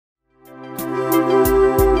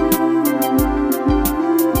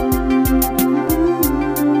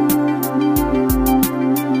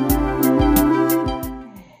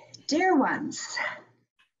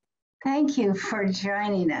you for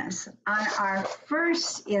joining us on our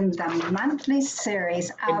first in the monthly series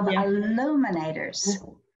of Illuminators.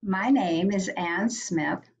 My name is Ann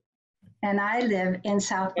Smith, and I live in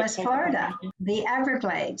Southwest Florida, the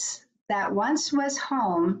Everglades, that once was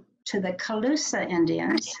home to the Calusa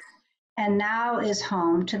Indians and now is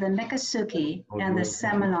home to the Miccosukee and the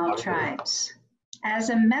Seminole tribes. As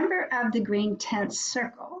a member of the Green Tent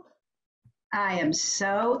Circle, I am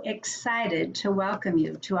so excited to welcome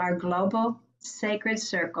you to our global sacred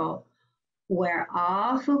circle where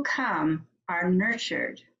all who come are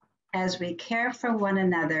nurtured as we care for one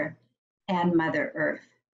another and Mother Earth.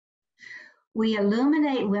 We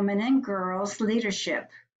illuminate women and girls leadership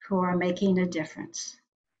who are making a difference.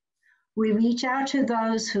 We reach out to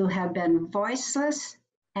those who have been voiceless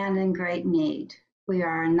and in great need. We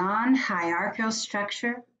are a non-hierarchical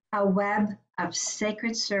structure, a web of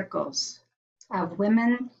sacred circles of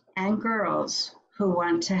women and girls who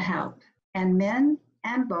want to help, and men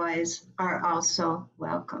and boys are also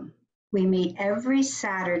welcome. We meet every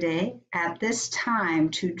Saturday at this time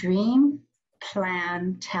to dream,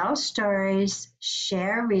 plan, tell stories,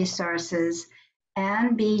 share resources,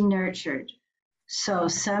 and be nurtured. So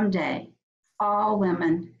someday, all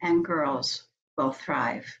women and girls will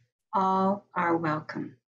thrive. All are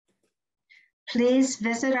welcome. Please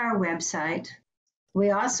visit our website.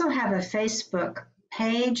 We also have a Facebook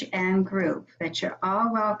page and group that you're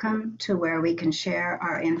all welcome to, where we can share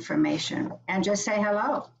our information and just say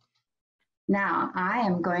hello. Now, I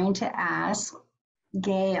am going to ask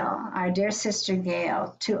Gail, our dear sister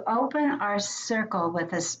Gail, to open our circle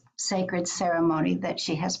with a sacred ceremony that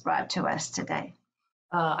she has brought to us today.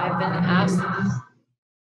 I've been asked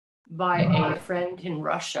by a friend in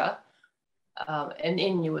Russia, an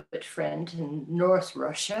Inuit friend in North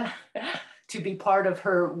Russia, to be part of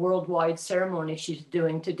her worldwide ceremony she's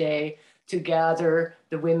doing today to gather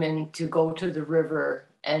the women to go to the river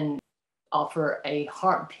and offer a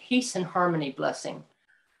peace and harmony blessing.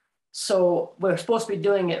 So we're supposed to be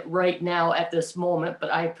doing it right now at this moment,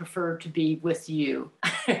 but I prefer to be with you.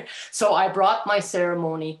 So I brought my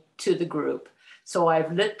ceremony to the group. So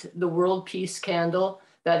I've lit the World Peace Candle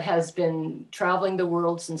that has been traveling the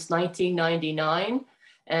world since 1999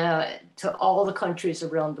 to all the countries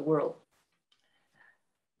around the world.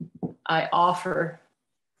 I offer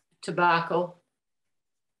tobacco,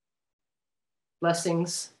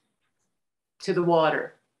 blessings to the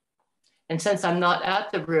water. And since I'm not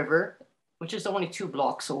at the river, which is only 2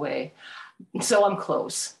 blocks away, so I'm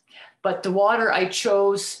close. But the water I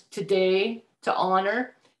chose today to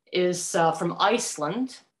honor is from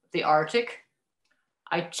Iceland, the Arctic.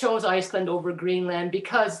 I chose Iceland over Greenland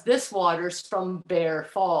because this water's from Bear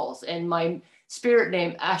Falls, and my spirit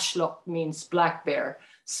name Aslok means black bear.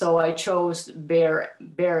 So I chose bear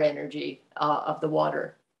energy of the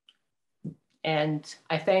water. And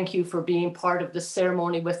I thank you for being part of the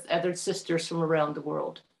ceremony with other sisters from around the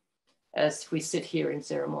world as we sit here in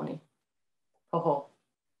ceremony. Ho-ho.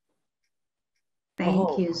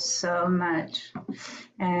 Thank you so much.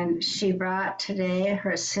 And she brought today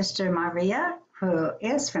her sister Maria, who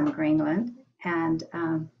is from Greenland, and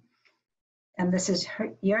this is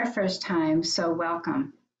your first time, so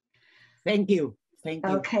welcome. Thank you. Thank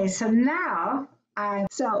you. Okay, so now,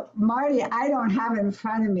 Marty, I don't have in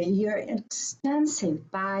front of me your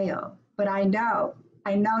extensive bio, but I know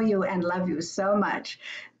you and love you so much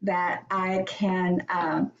that I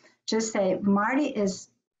can just say, Marty,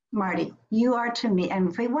 you are to me,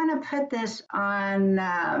 and if we want to put this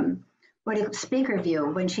on speaker view,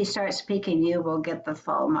 when she starts speaking, you will get the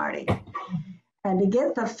full Marty. And to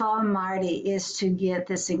get the full Marty is to get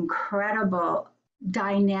this incredible,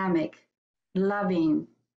 dynamic, loving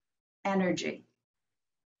energy.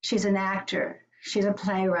 She's an actor, she's a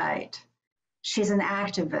playwright, she's an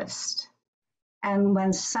activist. And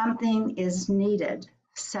when something is needed,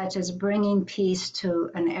 such as bringing peace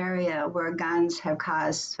to an area where guns have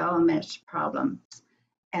caused so much problems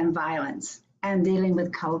and violence, and dealing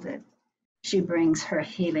with COVID, she brings her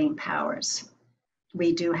healing powers.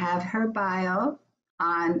 We do have her bio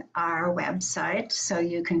on our website, so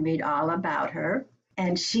you can read all about her.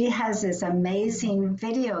 And she has this amazing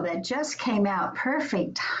video that just came out.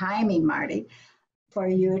 Perfect timing, Marty, for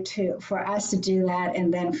us to do that,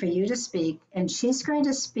 and then for you to speak. And she's going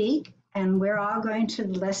to speak, and we're all going to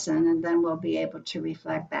listen, and then we'll be able to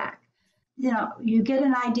reflect back. You know, you get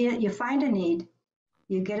an idea, you find a need,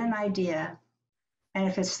 you get an idea, and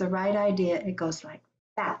if it's the right idea, it goes like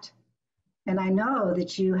that. And I know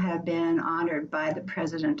that you have been honored by the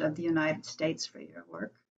President of the United States for your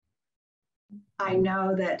work. I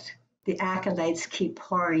know that the accolades keep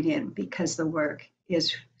pouring in because the work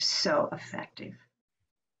is so effective.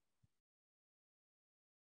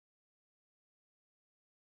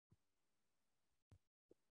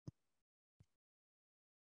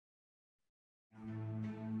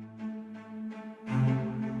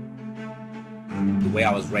 way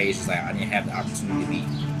I was raised, like I didn't have the opportunity to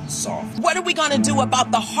be soft. What are we gonna do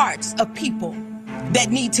about the hearts of people that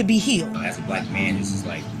need to be healed? As a black man, it's just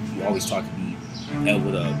like you always taught to be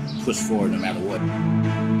able to push forward no matter what.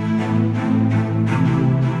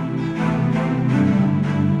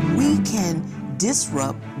 We can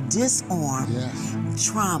disrupt, disarm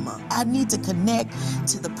trauma. I need to connect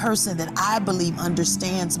to the person that I believe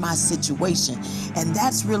understands my situation. And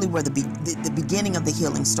that's really where the beginning of the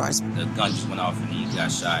healing starts. The gun just went off and he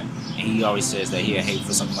got shot. And he always says that he'd hate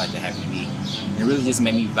for something like that happen to me. And it really just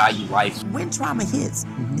made me value life. When trauma hits,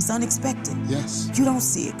 it's unexpected. Yes. You don't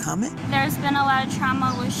see it coming. There's been a lot of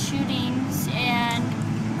trauma with shootings and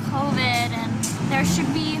COVID, and there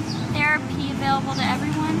should be therapy available to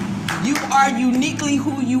everyone. You are uniquely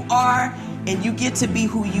who you are, and you get to be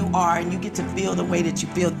who you are, and you get to feel the way that you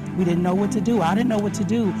feel. We didn't know what to do. I didn't know what to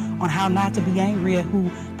do on how not to be angry at who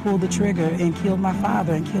pulled the trigger and killed my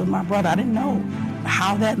father and killed my brother. I didn't know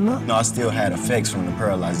how that looked. I still had effects from the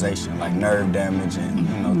paralyzation, like nerve damage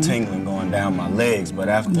and tingling going down my legs. But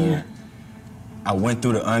after I went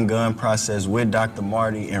through the UnGUN process with Dr.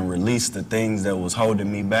 Marty and released the things that was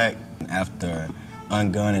holding me back, after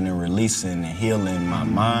ungunning and releasing and healing my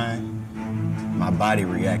mind, my body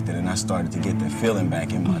reacted and I started to get the feeling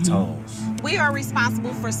back in my toes. We are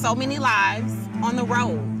responsible for so many lives on the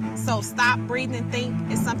road. So Stop, Breathe, and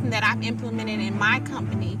Think is something that I've implemented in my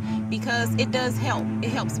company because it does help. It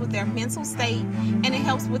helps with their mental state and it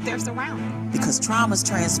helps with their surroundings. Because trauma is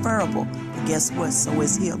transferable, but guess what? So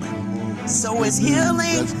is healing. So is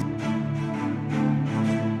healing.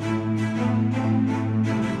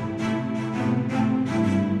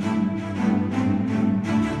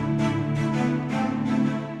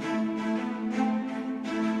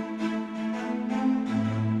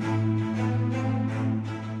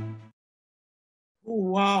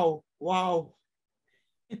 Wow, wow,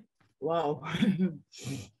 wow.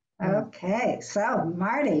 Okay, so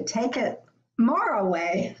Marty, take it more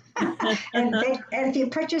away. and if you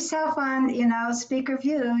put yourself on, speaker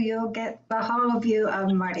view, you'll get the whole view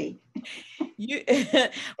of Marty.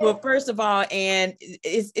 Well, first of all, Anne,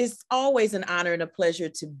 it's always an honor and a pleasure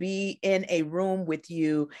to be in a room with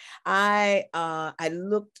you. I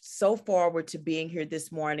looked so forward to being here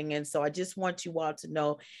this morning, and so I just want you all to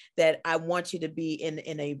know that I want you to be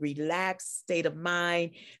in a relaxed state of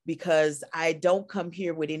mind, because I don't come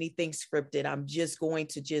here with anything scripted. I'm just going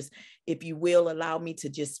to if you will, allow me to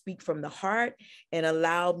just speak from the heart and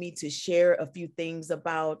allow me to share a few things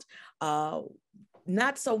about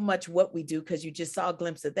not so much what we do, because you just saw a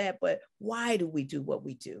glimpse of that, but why do we do what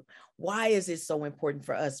we do? Why is it so important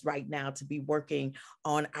for us right now to be working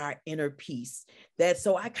on our inner peace?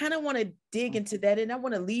 So I kind of want to dig into that, and I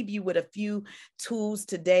want to leave you with a few tools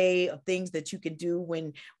today of things that you can do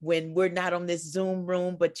when we're not on this Zoom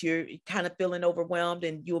room, but you're kind of feeling overwhelmed,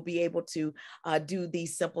 and you'll be able to do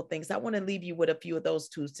these simple things. I want to leave you with a few of those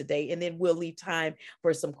tools today, and then we'll leave time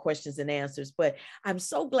for some questions and answers. But I'm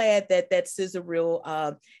so glad that scissor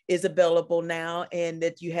reel is available now, and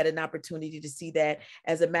that you had an opportunity to see that.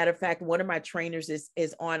 As a matter of fact, one of my trainers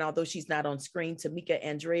is on, although she's not on screen. Tamika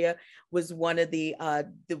Andrea was one of the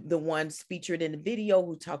ones featured in the video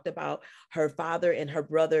who talked about her father and her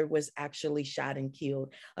brother was actually shot and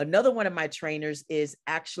killed. Another one of my trainers is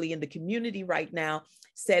actually in the community right now,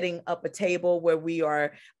 setting up a table where we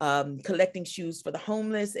are collecting shoes for the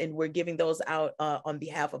homeless, and we're giving those out on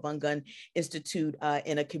behalf of UnGUN Institute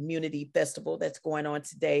in a community festival that's going on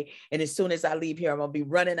today. And as soon as I leave here, I'm gonna be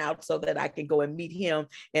running out so that I can go and meet him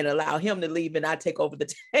and allow him to leave, and I take over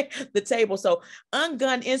the table. So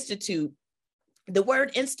UnGUN Institute, the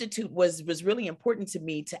word institute was really important to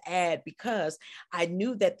me to add, because I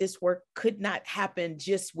knew that this work could not happen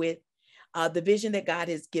just with the vision that God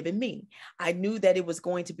has given me. I knew that it was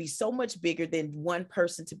going to be so much bigger than one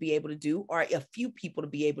person to be able to do, or a few people to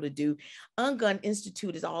be able to do. UnGUN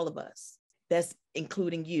Institute is all of us. That's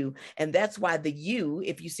including you. And that's why the U,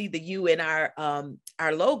 if you see the U in our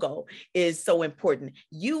logo, is so important.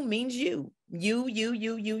 You means you,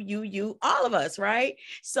 all of us, right?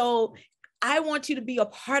 So I want you to be a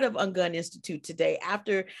part of UnGUN Institute today.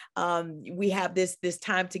 After we have this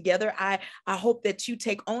time together, I hope that you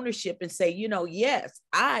take ownership and say, yes,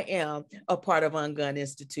 I am a part of UnGUN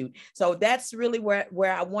Institute. So that's really where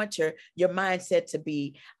I want your mindset to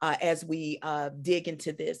be as we dig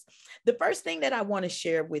into this. The first thing that I want to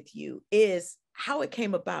share with you is how it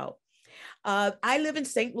came about. I live in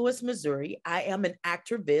St. Louis, Missouri. I am an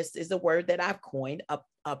activist, is a word that I've coined.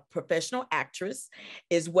 A professional actress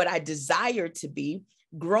is what I desire to be.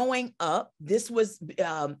 Growing up, this was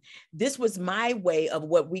my way of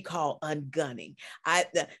what we call ungunning.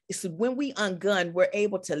 So when we ungun, we're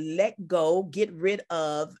able to let go, get rid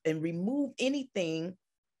of, and remove anything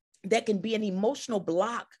that can be an emotional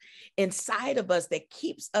block inside of us that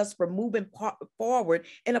keeps us from moving forward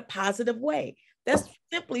in a positive way. That's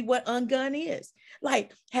simply what ungun is.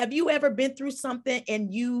 Like, have you ever been through something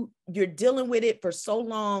and you're dealing with it for so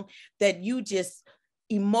long that you just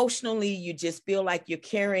emotionally, you just feel like you're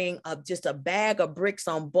carrying just a bag of bricks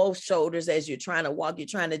on both shoulders as you're trying to walk. You're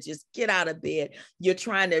trying to just get out of bed. You're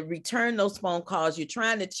trying to return those phone calls. You're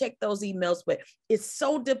trying to check those emails, but it's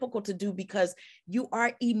so difficult to do because you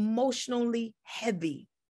are emotionally heavy.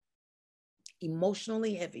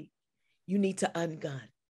 Emotionally heavy. You need to ungun.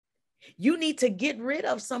 You need to get rid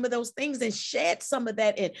of some of those things and shed some of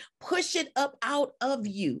that and push it up out of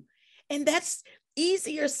you. And that's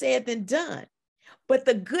easier said than done. But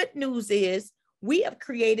the good news is we have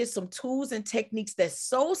created some tools and techniques that's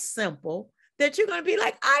so simple that you're going to be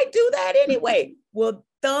like, I do that anyway. Well,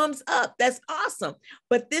 thumbs up. That's awesome.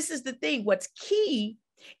 But this is the thing. What's key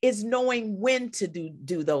is knowing when to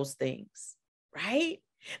do those things, right?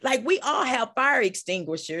 Like, we all have fire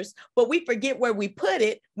extinguishers, but we forget where we put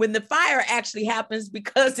it when the fire actually happens,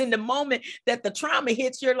 because in the moment that the trauma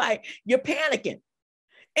hits, you're panicking.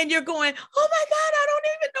 And you're going, oh my God, I don't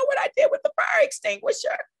even know what I did with the fire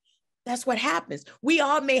extinguisher. That's what happens. We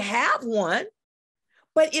all may have one,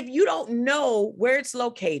 but if you don't know where it's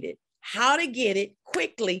located, how to get it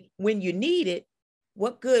quickly when you need it,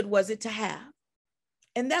 what good was it to have?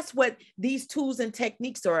 And that's what these tools and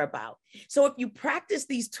techniques are about. So if you practice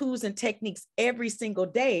these tools and techniques every single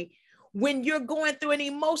day, when you're going through an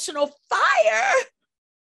emotional fire,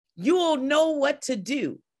 you'll know what to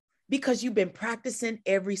do, because you've been practicing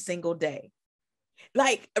every single day.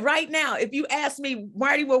 Like right now, if you ask me,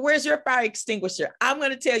 Marty, well, where's your fire extinguisher? I'm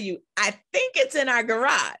going to tell you, I think it's in our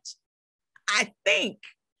garage. I think.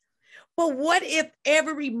 But what if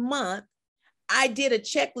every month I did a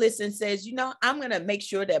checklist and says, I'm going to make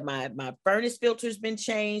sure that my furnace filter's been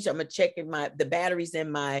changed. I'm going to check the batteries in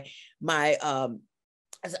my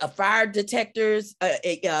fire detectors.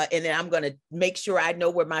 And then I'm going to make sure I know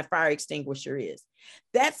where my fire extinguisher is.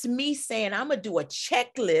 That's me saying I'm going to do a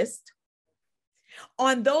checklist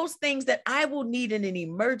on those things that I will need in an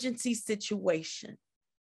emergency situation.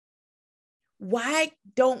 Why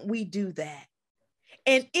don't we do that?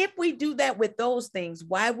 And if we do that with those things,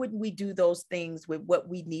 why wouldn't we do those things with what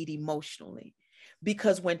we need emotionally?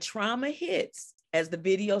 Because when trauma hits, as the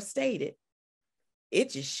video stated,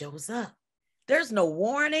 it just shows up. There's no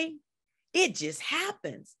warning. It just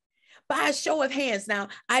happens. By a show of hands. Now,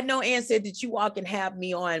 I know Ann said that you all can have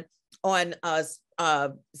me on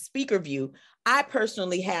speaker view. I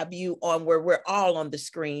personally have you on where we're all on the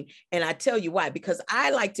screen. And I tell you why, because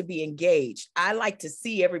I like to be engaged. I like to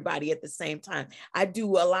see everybody at the same time. I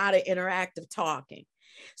do a lot of interactive talking.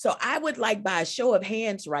 So I would like, by a show of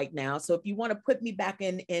hands right now. So if you want to put me back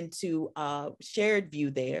into shared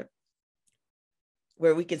view there,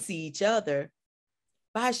 where we can see each other,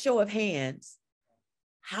 by a show of hands,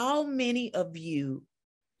 how many of you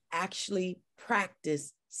actually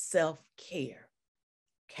practice self-care?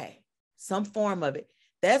 Okay, some form of it.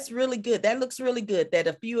 That's really good. That looks really good that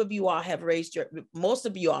a few of you all have most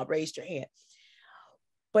of you all raised your hand.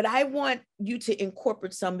 But I want you to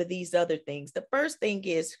incorporate some of these other things. The first thing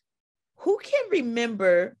is, who can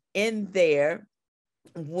remember in there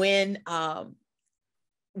when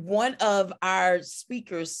one of our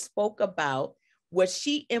speakers spoke about what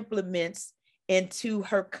she implements into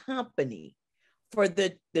her company for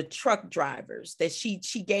the truck drivers, that she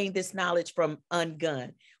gained this knowledge from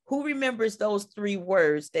UnGUN? Who remembers those 3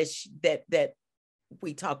 words that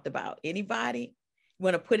we talked about? Anybody? You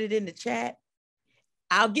want to put it in the chat?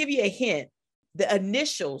 I'll give you a hint. The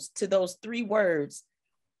initials to those 3 words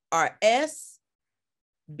are SBT.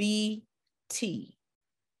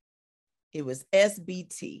 It was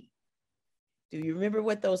SBT. Do you remember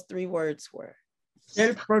what those 3 words were?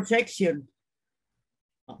 Self-protection.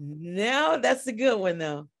 No, that's a good one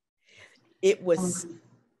though. It was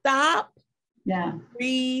stop,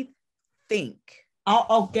 breathe, think.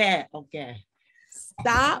 Oh, okay.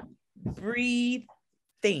 Stop, breathe,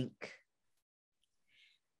 think.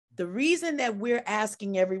 The reason that we're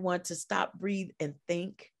asking everyone to stop, breathe, and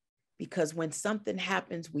think, because when something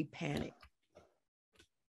happens, we panic.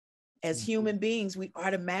 As human beings, we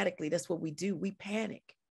automatically, that's what we do, we panic.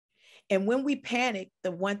 And when we panic,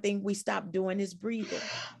 the one thing we stop doing is breathing.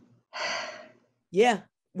 Yeah,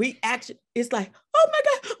 We actually, it's like, oh my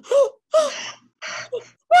God.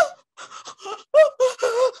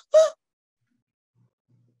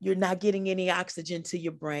 You're not getting any oxygen to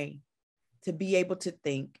your brain to be able to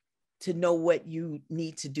think, to know what you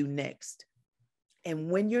need to do next. And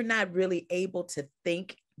when you're not really able to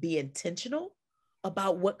think, be intentional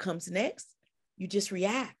about what comes next, you just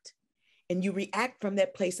react. And you react from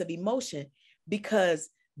that place of emotion, because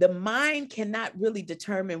the mind cannot really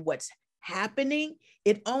determine what's happening.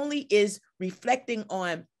 It only is reflecting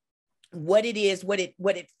on what it is, what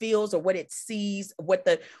it feels, or what it sees, what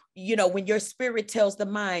the, when your spirit tells the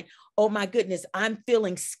mind, oh my goodness, I'm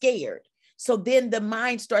feeling scared. So then the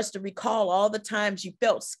mind starts to recall all the times you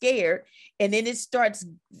felt scared, and then it starts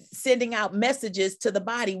sending out messages to the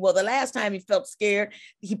body. Well, the last time he felt scared,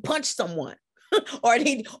 he punched someone, or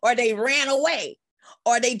they ran away,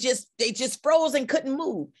 or they just froze and couldn't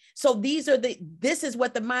move. So this is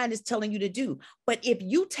what the mind is telling you to do. But if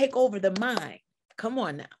you take over the mind, come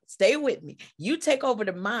on now, stay with me. You take over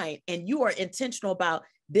the mind and you are intentional about,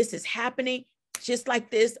 this is happening just like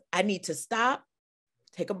this. I need to stop,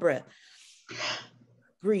 take a breath,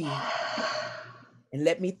 breathe, and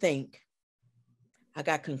let me think. I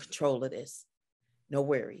got control of this. No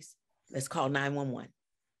worries. Let's call 911.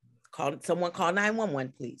 Someone call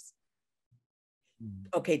 911, please.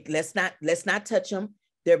 Okay, let's not touch them.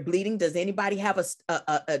 They're bleeding. Does anybody have a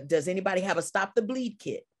stop the bleed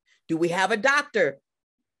kit? Do we have a doctor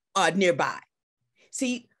nearby?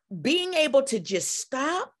 See, being able to just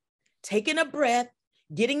stop, taking a breath,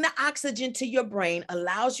 getting the oxygen to your brain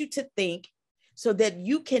allows you to think, so that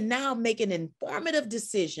you can now make an informative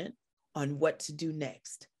decision on what to do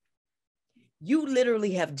next. You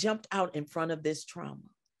literally have jumped out in front of this trauma.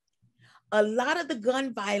 A lot of the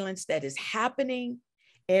gun violence that is happening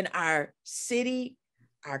in our city,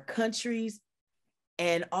 our countries,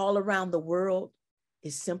 and all around the world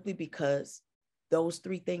is simply because those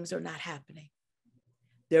three things are not happening.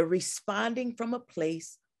 They're responding from a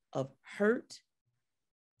place of hurt,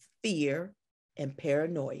 fear, and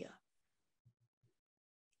paranoia.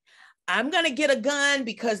 I'm going to get a gun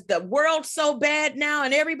because the world's so bad now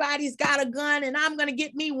and everybody's got a gun, and I'm going to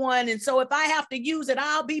get me one. And so if I have to use it,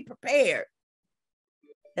 I'll be prepared.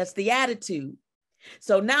 That's the attitude.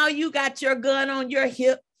 So now you got your gun on your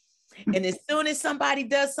hip, and as soon as somebody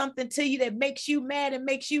does something to you that makes you mad and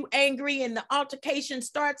makes you angry, and the altercation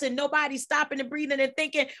starts and nobody's stopping and breathing and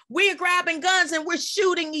thinking, we're grabbing guns and we're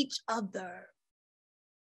shooting each other.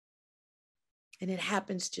 And it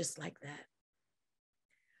happens just like that.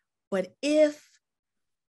 But if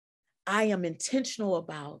I am intentional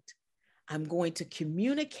about, I'm going to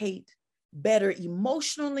communicate better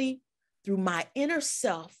emotionally through my inner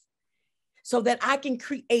self, so that I can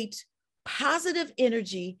create positive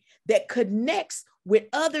energy that connects with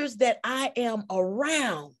others that I am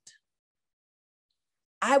around,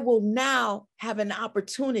 I will now have an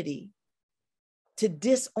opportunity to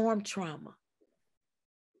disarm trauma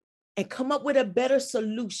and come up with a better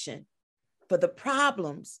solution for the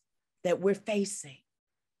problems that we're facing.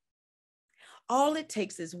 All it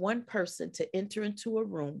takes is one person to enter into a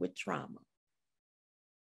room with trauma,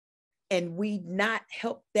 and we not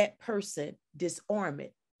help that person disarm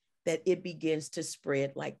it, that it begins to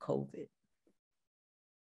spread like COVID.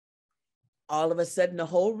 All of a sudden, the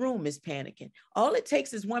whole room is panicking. All it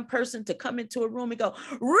takes is one person to come into a room and go,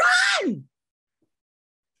 run!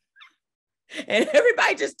 And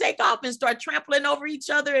everybody just take off and start trampling over each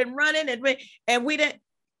other and running, and we didn't.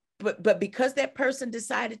 But because that person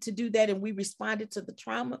decided to do that, and we responded to the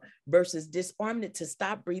trauma versus disarming it to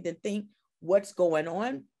stop, breathe, and think, what's going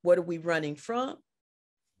on? What are we running from?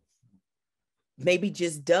 Maybe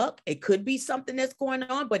just duck. It could be something that's going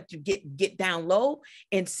on, but you get down low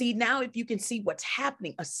and see now if you can see what's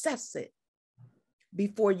happening, assess it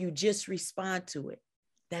before you just respond to it.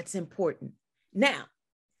 That's important. Now,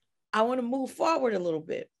 I want to move forward a little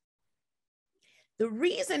bit. The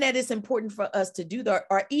reason that it's important for us to do that,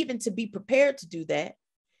 or even to be prepared to do that,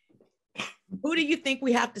 who do you think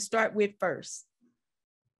we have to start with first?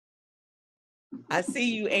 I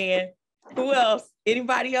see you, Ann. Who else?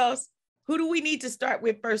 Anybody else? Who do we need to start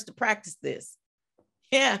with first to practice this?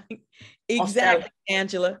 Yeah, exactly,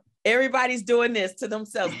 Angela. Everybody's doing this to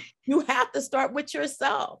themselves. You have to start with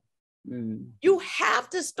yourself. You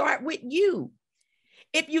have to start with you.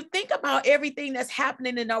 If you think about everything that's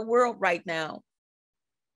happening in our world right now,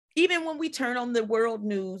 even when we turn on the world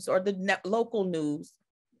news or the local news,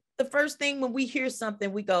 the first thing when we hear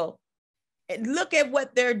something, we go, and look at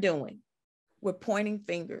what they're doing. We're pointing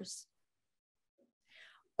fingers.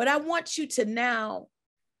 But I want you to now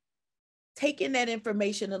take in that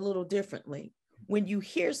information a little differently. When you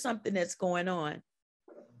hear something that's going on,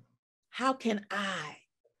 how can I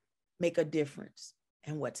make a difference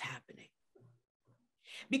in what's happening?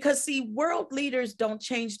 Because see, world leaders don't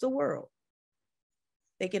change the world.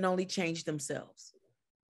 They can only change themselves.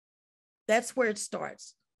 That's where it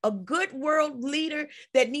starts. A good world leader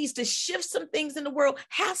that needs to shift some things in the world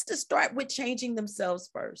has to start with changing themselves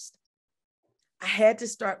first. I had to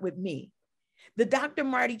start with me. The Dr.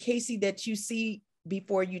 Marty K that you see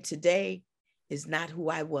before you today is not who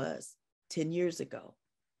I was 10 years ago,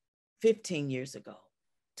 15 years ago,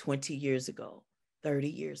 20 years ago, 30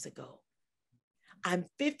 years ago. I'm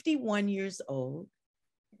 51 years old,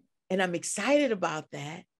 and I'm excited about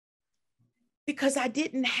that because I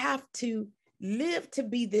didn't have to live to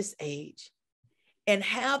be this age and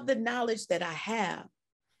have the knowledge that I have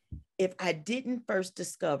if I didn't first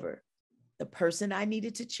discover the person I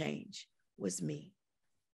needed to change was me.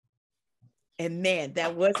 And man,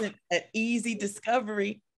 that wasn't an easy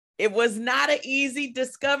discovery. It was not an easy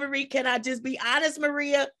discovery. Can I just be honest,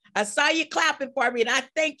 Maria? I saw you clapping for me and I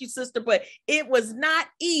thank you, sister, but it was not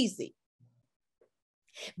easy.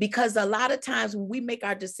 Because a lot of times when we make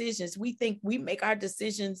our decisions, we think we make our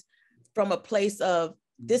decisions from a place of,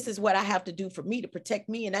 this is what I have to do for me to protect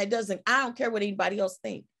me. And I don't care what anybody else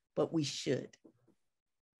thinks, but we should.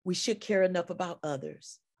 We should care enough about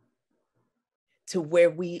others to where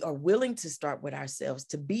we are willing to start with ourselves,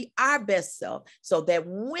 to be our best self, so that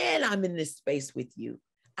when I'm in this space with you,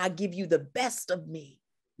 I give you the best of me.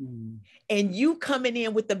 And you coming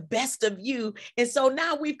in with the best of you. And so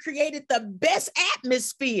now we've created the best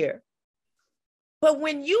atmosphere. But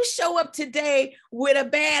when you show up today with a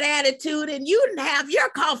bad attitude and you didn't have your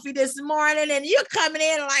coffee this morning and you're coming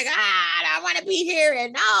in like, I don't want to be here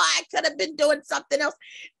and I could have been doing something else,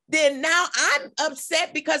 then now I'm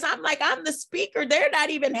upset because I'm like, I'm the speaker. They're not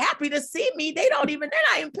even happy to see me. They're not even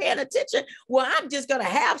paying attention. Well, I'm just going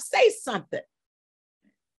to say something.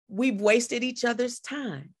 We've wasted each other's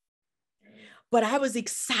time. But I was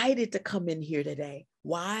excited to come in here today.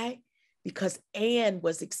 Why? Because Ann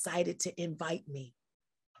was excited to invite me.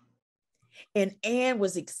 And Ann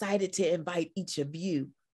was excited to invite each of you.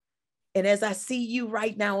 And as I see you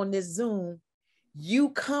right now on this Zoom, you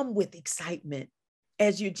come with excitement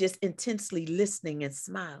as you're just intensely listening and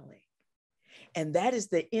smiling. And that is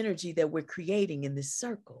the energy that we're creating in this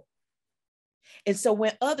circle. And so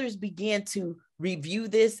when others begin to review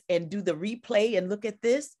this and do the replay and look at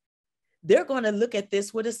this, they're going to look at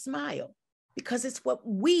this with a smile because it's what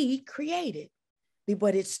we created.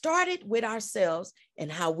 But it started with ourselves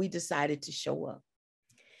and how we decided to show up.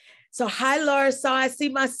 So hi, Laura. So I see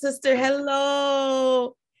my sister.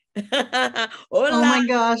 Hello. Oh my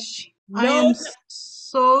gosh. I am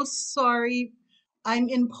so sorry. I'm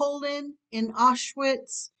in Poland, in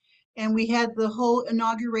Auschwitz, and we had the whole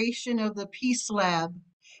inauguration of the Peace Lab.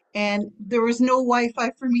 And there was no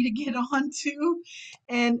Wi-Fi for me to get onto,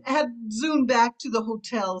 and I had zoomed back to the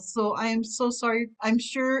hotel. So I am so sorry. I'm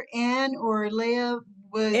sure Anne or Leah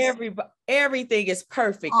was everything is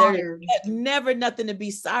perfect. Honored. There's never nothing to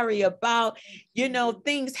be sorry about. You know,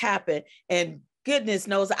 things happen, and goodness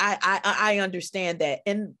knows I understand that.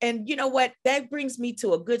 And you know what? That brings me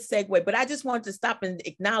to a good segue. But I just wanted to stop and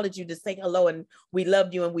acknowledge you, to say hello, and we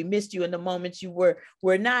loved you and we missed you in the moments you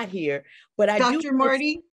were not here. But Dr.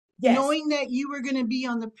 Marty. Yes. Knowing that you were going to be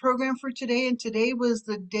on the program for today, and today was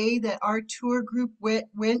the day that our tour group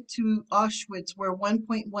went to Auschwitz, where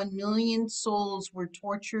 1.1 million souls were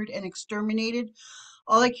tortured and exterminated,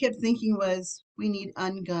 all I kept thinking was, we need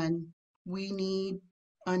UnGUN. We need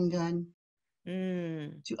UnGUN.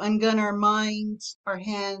 To ungun our minds, our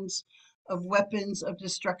hands of weapons of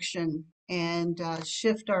destruction, and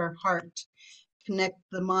shift our heart. Connect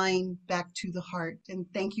the mind back to the heart. And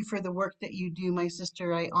thank you for the work that you do, my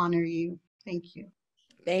sister. I honor you. Thank you.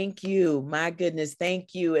 Thank you. My goodness.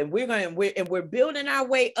 Thank you. And we're building our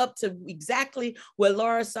way up to exactly what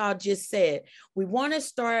Laura Saw just said. We want to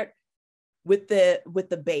start with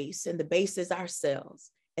the base, and the base is ourselves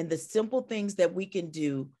and the simple things that we can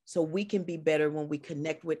do so we can be better when we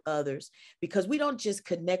connect with others, because we don't just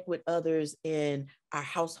connect with others in our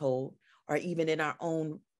household or even in our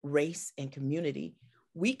own race and community.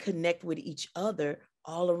 We connect with each other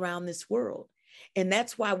all around this world. And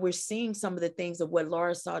that's why we're seeing some of the things of what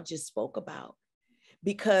Laura Saw just spoke about,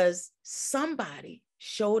 because somebody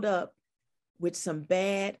showed up with some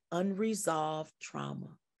bad, unresolved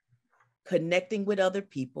trauma, connecting with other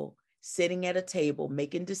people, sitting at a table,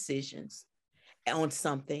 making decisions on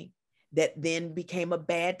something that then became a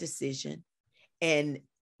bad decision, and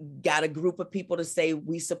got a group of people to say,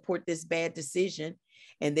 we support this bad decision.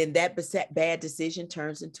 And then that bad decision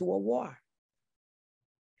turns into a war.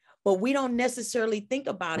 but we don't necessarily think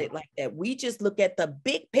about it like that. We just look at the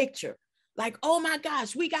big picture, like, oh my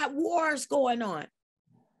gosh, we got wars going on.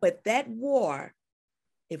 But that war,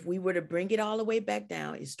 if we were to bring it all the way back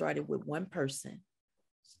down, it started with one person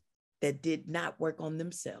that did not work on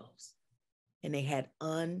themselves, and they had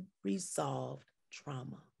unresolved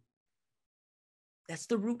trauma. That's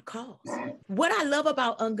the root cause. What I love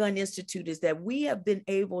about UnGUN Institute is that we have been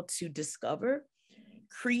able to discover,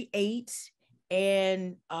 create,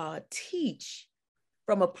 and teach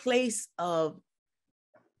from a place of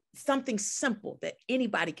something simple that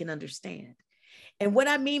anybody can understand. And what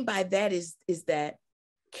I mean by that is that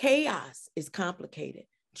chaos is complicated.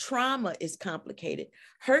 Trauma is complicated.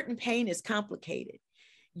 Hurt and pain is complicated.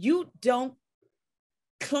 You don't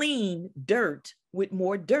clean dirt with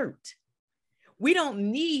more dirt. We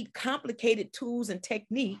don't need complicated tools and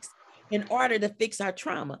techniques in order to fix our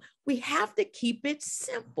trauma. We have to keep it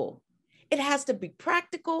simple. It has to be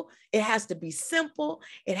practical. It has to be simple.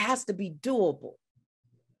 It has to be doable.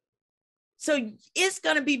 So it's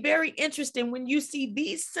going to be very interesting when you see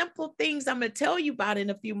these simple things I'm going to tell you about in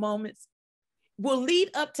a few moments will lead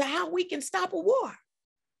up to how we can stop a war.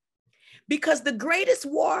 Because the greatest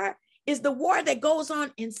war is the war that goes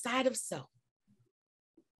on inside of self.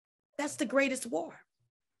 That's the greatest war.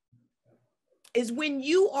 Is when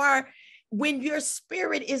your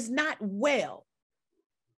spirit is not well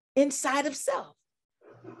inside of self.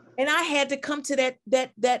 And I had to come to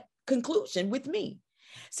that conclusion with me.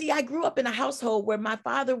 See, I grew up in a household where my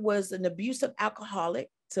father was an abusive alcoholic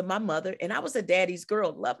to my mother, and I was a daddy's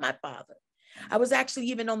girl, loved my father. I was actually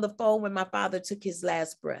even on the phone when my father took his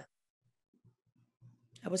last breath.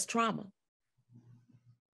 I was trauma.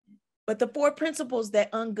 But the 4 principles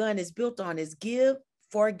that UnGUN is built on is give,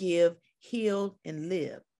 forgive, heal, and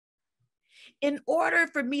live. In order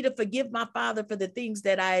for me to forgive my father for the things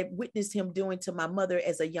that I witnessed him doing to my mother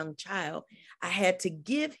as a young child, I had to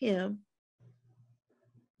give him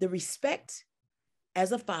the respect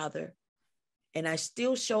as a father, and I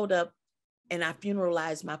still showed up and I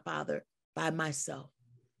funeralized my father by myself.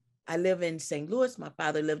 I live in St. Louis. My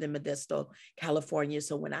father lived in Modesto, California.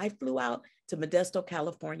 So when I flew out to Modesto,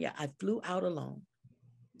 California, I flew out alone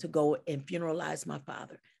to go and funeralize my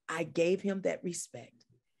father. I gave him that respect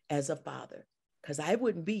as a father because I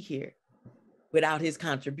wouldn't be here without his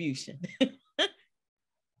contribution.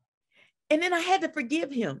 And then I had to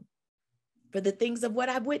forgive him for the things of what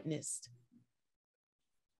I witnessed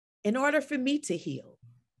in order for me to heal.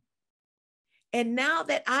 And now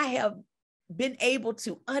that I have been able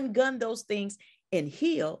to ungun those things and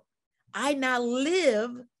heal, I now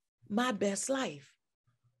live my best life.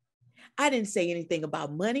 I didn't say anything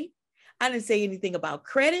about money. I didn't say anything about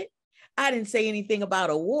credit. I didn't say anything about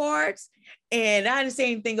awards. And I didn't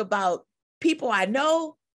say anything about people I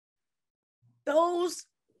know. Those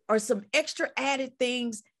are some extra added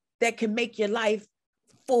things that can make your life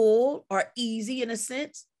full or easy in a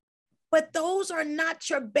sense. But those are not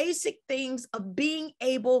your basic things of being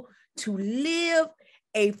able to live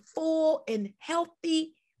a full and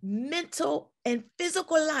healthy mental and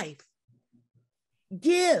physical life.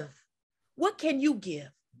 Give. What can you give?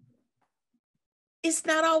 It's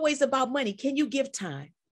not always about money. Can you give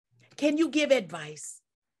time? Can you give advice?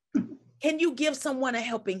 Can you give someone a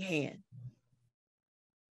helping hand?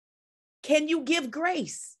 Can you give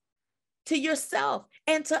grace to yourself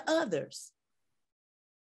and to others?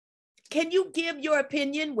 Can you give your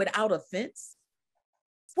opinion without offense?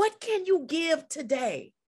 What can you give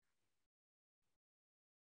today?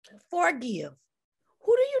 Forgive.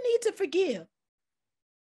 Who do you need to forgive?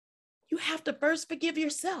 You have to first forgive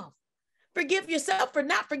yourself. Forgive yourself for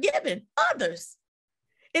not forgiving others.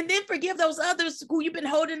 And then forgive those others who you've been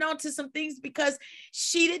holding on to some things because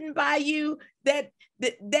she didn't buy you that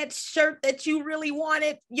shirt that you really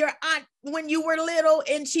wanted, your aunt, when you were little,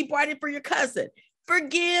 and she bought it for your cousin.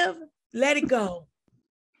 Forgive, let it go.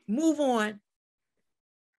 Move on.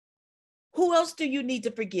 Who else do you need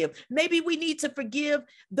to forgive? Maybe we need to forgive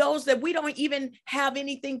those that we don't even have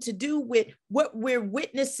anything to do with what we're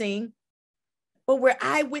witnessing, but we're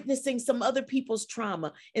eyewitnessing some other people's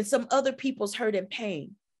trauma and some other people's hurt and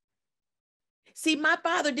pain. See, my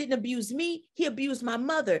father didn't abuse me. He abused my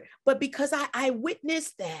mother. But because I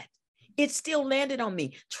witnessed that, it still landed on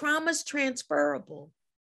me. Trauma's transferable.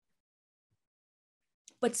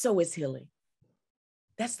 But so is healing.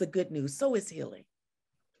 That's the good news. So is healing.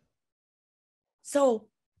 So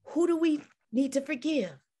who do we need to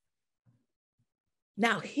forgive?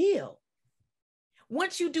 Now heal.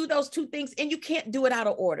 Once you do those two things, and you can't do it out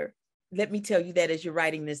of order. Let me tell you that as you're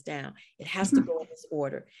writing this down. It has to go in this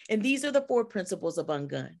order. And these are the 4 principles of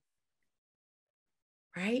UnGUN.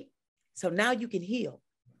 Right? So now you can heal.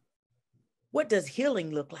 What does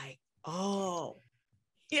healing look like? Oh,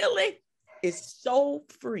 healing is so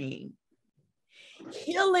freeing.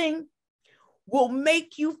 Healing will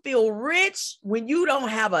make you feel rich when you don't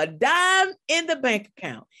have a dime in the bank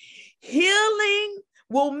account. Healing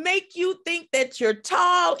will make you think that you're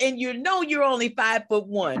tall and you know you're only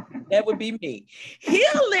 5'1". That would be me.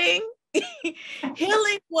 Healing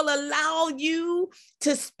will allow you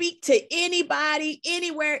to speak to anybody,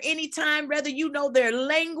 anywhere, anytime, whether you know their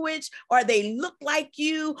language or they look like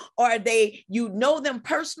you or you know them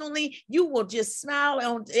personally. You will just smile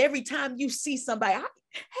on every time you see somebody. Hey, how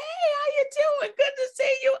you doing? Good to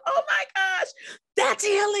see you. Oh my gosh, that's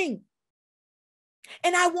healing.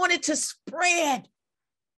 And I want it to spread.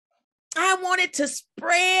 I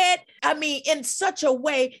mean, in such a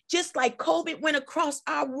way, just like COVID went across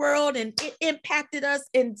our world and it impacted us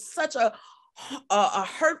in such a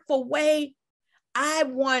hurtful way. I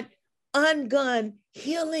want UnGUN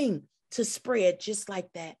healing to spread just like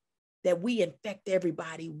that we infect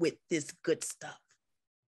everybody with this good stuff.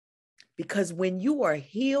 Because when you are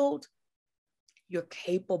healed, you're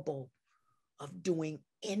capable of doing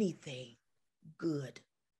anything good.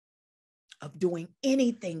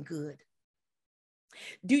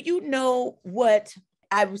 Do you know what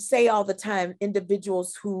I would say all the time?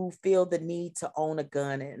 Individuals who feel the need to own a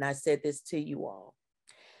gun, and I said this to you all,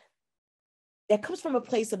 that comes from a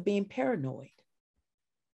place of being paranoid.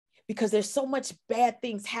 Because there's so much bad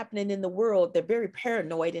things happening in the world. They're very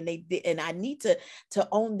paranoid, and I need to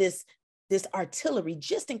own this artillery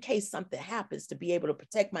just in case something happens, to be able to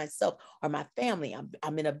protect myself or my family.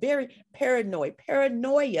 I'm in a very paranoid.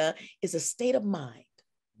 Paranoia is a state of mind.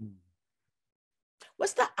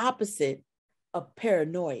 What's the opposite of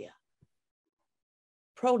paranoia?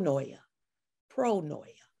 Pronoia. Pronoia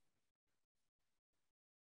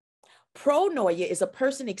is a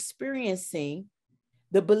person experiencing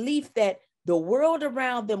the belief that the world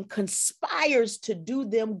around them conspires to do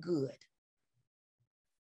them good.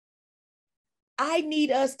 I need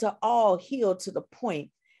us to all heal to the point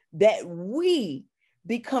that we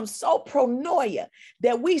become so pronoia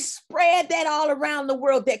that we spread that all around the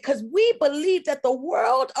world, that because we believe that the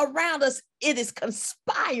world around us, it is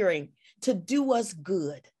conspiring to do us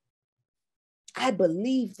good. I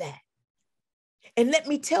believe that. And let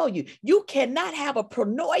me tell you, you cannot have a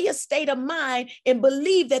pronoia state of mind and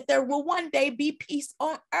believe that there will one day be peace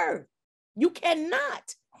on earth. You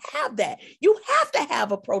cannot have that. You have to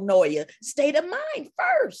have a pronoia state of mind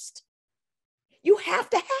first. You have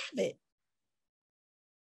to have it.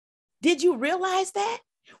 Did you realize that?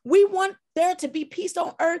 We want there to be peace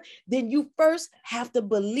on earth, then you first have to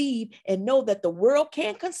believe and know that the world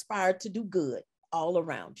can conspire to do good all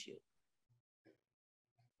around you.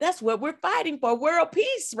 That's what we're fighting for, world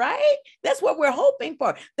peace, right? That's what we're hoping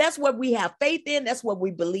for. That's what we have faith in. That's what we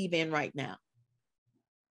believe in right now.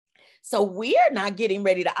 So we are not getting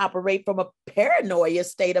ready to operate from a paranoia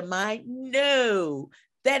state of mind. No,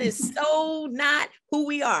 that is so not who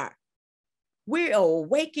we are. We're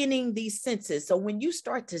awakening these senses. So when you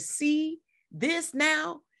start to see this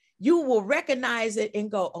now, you will recognize it and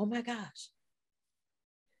go, oh my gosh,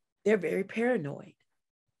 they're very paranoid.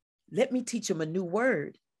 Let me teach them a new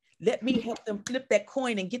word. Let me help them flip that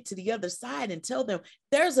coin and get to the other side and tell them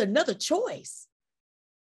there's another choice.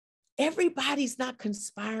 Everybody's not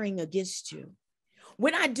conspiring against you.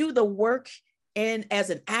 When I do the work and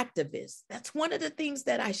as an activist, that's one of the things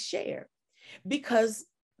that I share, because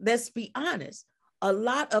let's be honest, a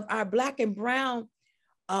lot of our Black and brown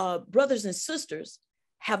brothers and sisters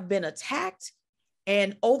have been attacked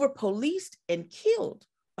and over-policed and killed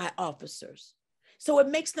by officers. So it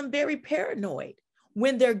makes them very paranoid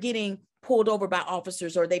when they're getting pulled over by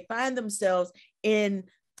officers, or they find themselves in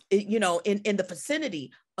the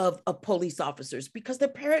vicinity of police officers, because they're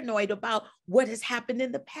paranoid about what has happened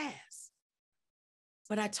in the past.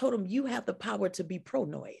 But I told them, you have the power to be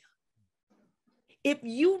pronoia. If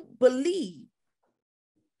you believe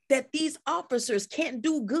that these officers can't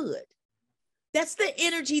do good, that's the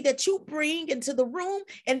energy that you bring into the room,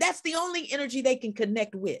 and that's the only energy they can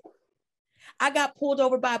connect with. I got pulled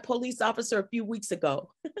over by a police officer a few weeks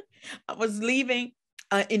ago. I was leaving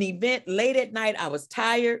an event late at night. I was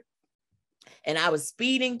tired and I was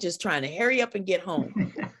speeding, just trying to hurry up and get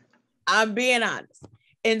home. I'm being honest.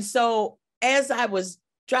 And so as I was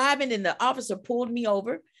driving and the officer pulled me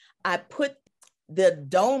over, I put the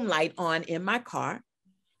dome light on in my car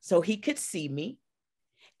so he could see me.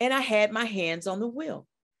 And I had my hands on the wheel.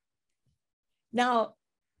 Now,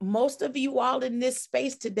 most of you all in this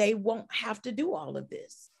space today won't have to do all of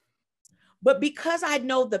this. But because I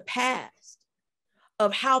know the past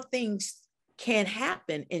of how things can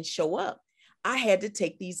happen and show up, I had to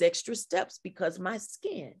take these extra steps because my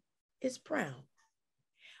skin is brown.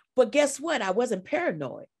 But guess what? I wasn't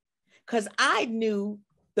paranoid because I knew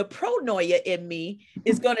the pronoia in me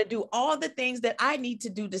is going to do all the things that I need to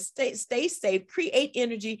do to stay safe, create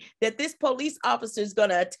energy that this police officer is going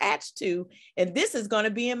to attach to, and this is going to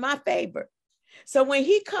be in my favor. So when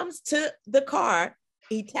he comes to the car,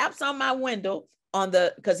 he taps on my window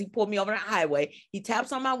because he pulled me over the highway. He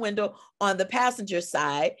taps on my window on the passenger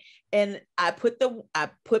side, and I put the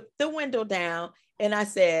window down, and I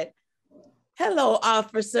said, "Hello,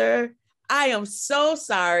 officer. I am so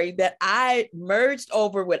sorry that I merged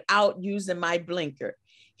over without using my blinker."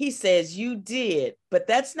 He says, "You did, but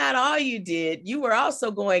that's not all you did. You were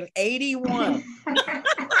also going 81.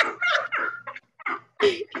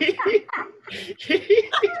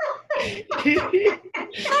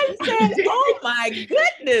 I said, "Oh my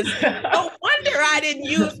goodness. No wonder I didn't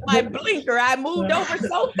use my blinker. I moved over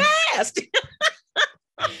so fast."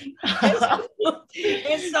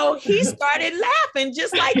 And so he started laughing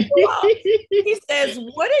just like you all. He says,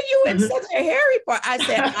 "What are you in such a hurry for?" I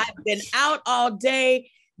said, "I've been out all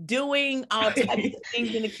day doing all types of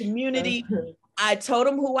things in the community." I told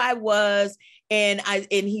him who I was, and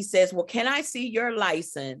he says, "Well, can I see your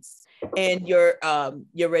license and your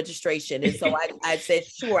registration?" And so I said,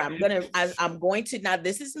 "Sure, I'm going to." Now,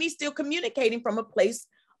 this is me still communicating from a place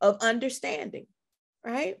of understanding,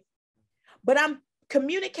 right? But I'm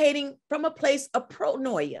communicating from a place of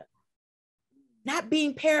pronoia, not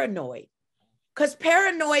being paranoid, because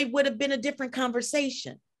paranoid would have been a different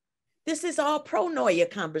conversation. This is all pronoia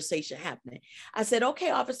conversation happening. I said, "Okay,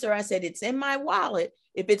 officer," I said, "it's in my wallet.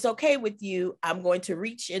 If it's okay with you, I'm going to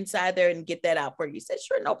reach inside there and get that out for you." He said,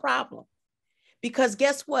 "Sure, no problem." Because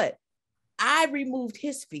guess what? I removed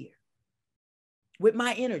his fear with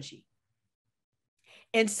my energy.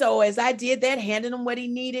 And so as I did that, handed him what he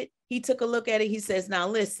needed, he took a look at it. He says, "Now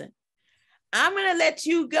listen, I'm going to let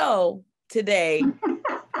you go today,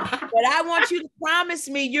 but I want you to promise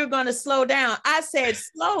me you're going to slow down." I said,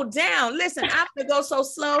 "Slow down? Listen, I'm going to go so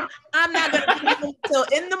slow, I'm not going to be home until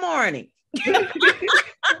in the morning."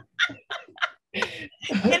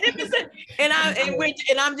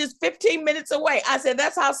 And I'm just 15 minutes away. I said,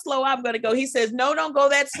 "That's how slow I'm going to go." He says, "No, don't go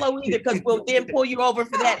that slow either, because we'll then pull you over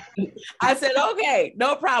for that." I said, "Okay,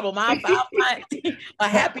 no problem. I'll find a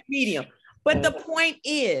happy medium." But the point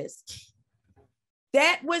is,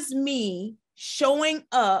 that was me showing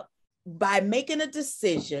up by making a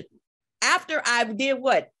decision after I did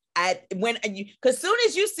what? Because soon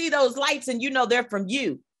as you see those lights and you know they're from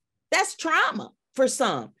you, that's trauma for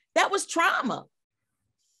some. That was trauma.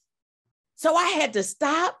 So I had to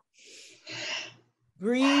stop,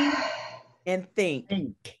 breathe, and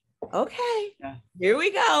think. Okay, here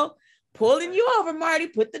we go. Pulling you over, Marty.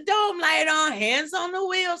 Put the dome light on, hands on the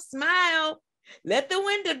wheel, smile, let the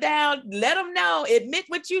window down, let them know, admit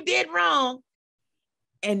what you did wrong.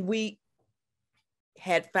 And we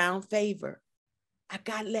had found favor. I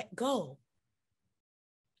got let go.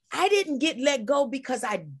 I didn't get let go because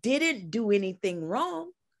I didn't do anything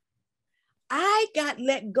wrong. I got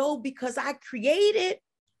let go because I created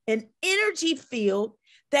an energy field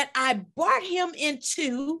that I brought him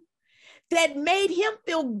into that made him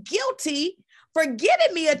feel guilty for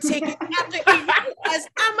giving me a ticket after he realized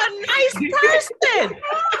I'm a nice person.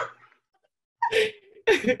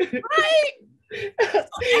 Right?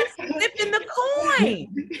 That's flipping the coin.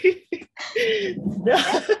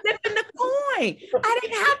 That's flipping the coin. I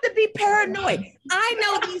didn't have to be paranoid. I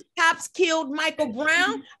know these cops killed Michael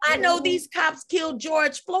Brown. I know these cops killed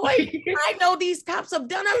George Floyd. I know these cops have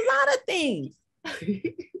done a lot of things.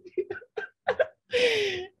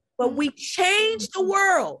 But we change the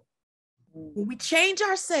world when we change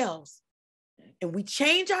ourselves. And we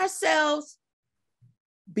change ourselves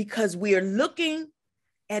because we are looking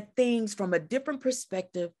at things from a different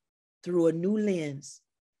perspective through a new lens.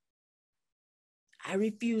 I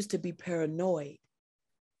refuse to be paranoid.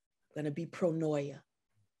 I'm going to be pronoia.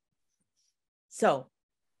 So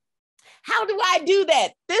how do I do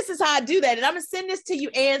that? This is how I do that. And I'm going to send this to you,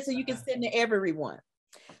 Ann, so you can send to everyone.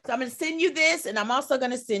 So I'm going to send you this, and I'm also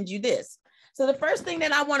going to send you this. So the first thing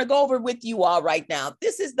that I want to go over with you all right now,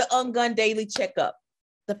 this is the UnGUN Daily Checkup.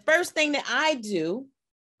 The first thing that I do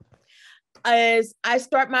is I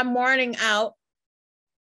start my morning out.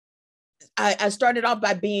 I started off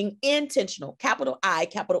by being intentional, capital I,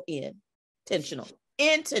 capital N, intentional,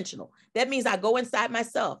 intentional. That means I go inside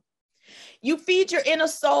myself. You feed your inner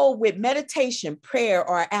soul with meditation, prayer,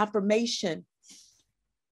 or affirmation.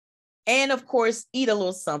 And of course, eat a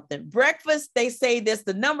little something. Breakfast, they say that's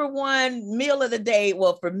the #1 meal of the day.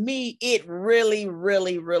 Well, for me, it really,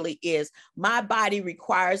 really, really is. My body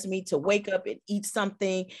requires me to wake up and eat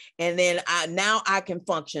something. And then now I can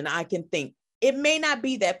function. I can think. It may not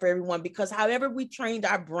be that for everyone, because however we trained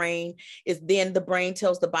our brain is then the brain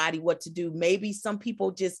tells the body what to do. Maybe some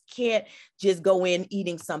people just can't just go in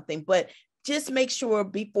eating something, but just make sure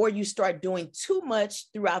before you start doing too much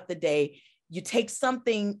throughout the day, you take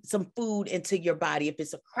something, some food into your body. If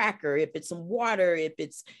it's a cracker, if it's some water, if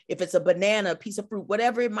it's a banana, a piece of fruit,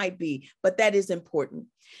 whatever it might be, but that is important.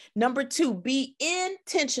 #2, be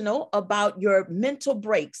intentional about your mental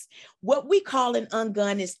breaks. What we call in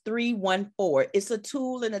UnGUN is 314. It's a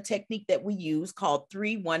tool and a technique that we use called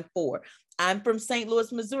 314. I'm from St.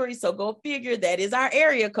 Louis, Missouri, so go figure that is our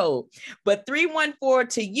area code. But 314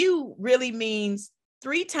 to you really means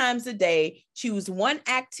 3 times a day, choose one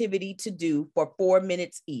activity to do for 4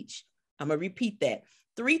 minutes each. I'm going to repeat that.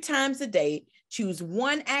 3 times a day, choose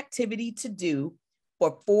one activity to do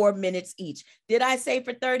for 4 minutes each. Did I say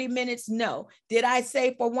for 30 minutes? No. Did I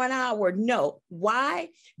say for 1 hour? No. Why?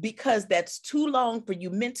 Because that's too long for you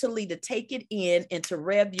mentally to take it in and to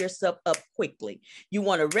rev yourself up quickly. You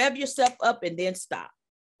want to rev yourself up and then stop.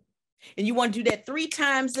 And you want to do that 3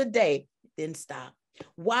 times a day, then stop.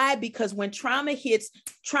 Why? Because when trauma hits,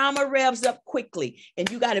 trauma revs up quickly, and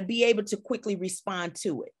you got to be able to quickly respond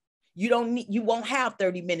to it. You won't have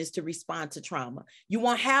 30 minutes to respond to trauma. You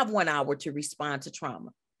won't have 1 hour to respond to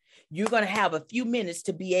trauma. You're going to have a few minutes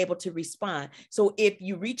to be able to respond. So if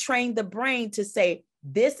you retrain the brain to say,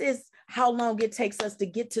 this is how long it takes us to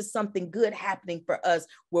get to something good happening for us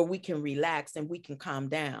where we can relax and we can calm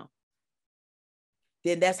down,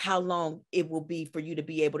 then that's how long it will be for you to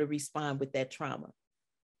be able to respond with that trauma.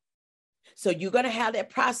 So you're going to have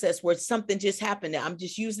that process where something just happened. I'm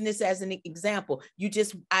just using this as an example.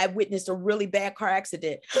 I witnessed a really bad car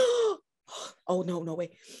accident. Oh, no,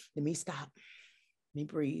 wait. Let me stop. Let me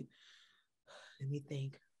breathe. Let me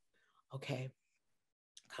think. Okay,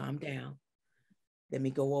 calm down. Let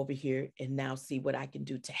me go over here and now see what I can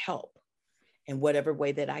do to help in whatever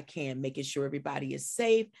way that I can, making sure everybody is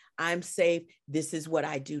safe. I'm safe. This is what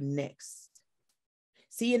I do next.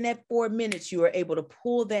 See, in that 4 minutes, you are able to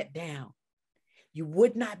pull that down. You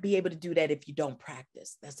would not be able to do that if you don't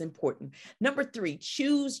practice. That's important. #3,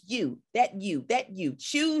 choose you. That you.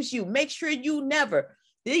 Choose you. Make sure you never,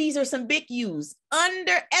 these are some big U's,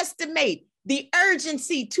 underestimate the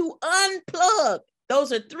urgency to unplug.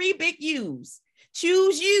 Those are 3 big U's.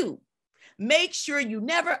 Choose you. Make sure you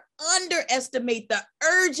never underestimate the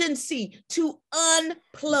urgency to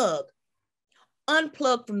unplug.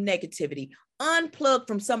 Unplug from negativity. Unplug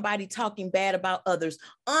from somebody talking bad about others.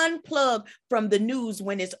 Unplug from the news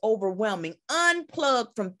when it's overwhelming.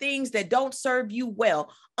 Unplug from things that don't serve you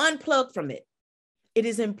well. Unplug from it. It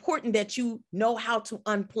is important that you know how to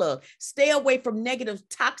unplug. Stay away from negative,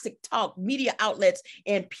 toxic talk, media outlets,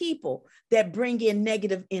 and people that bring in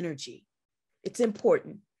negative energy. It's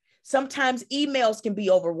important. Sometimes emails can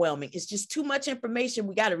be overwhelming. It's just too much information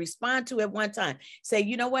we got to respond to at one time. Say,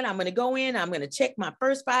 you know what? I'm going to go in, I'm going to check my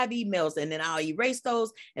first 5 emails, and then I'll erase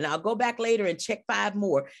those, and I'll go back later and check 5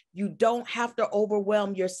 more. You don't have to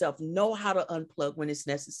overwhelm yourself. Know how to unplug when it's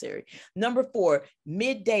necessary. #4,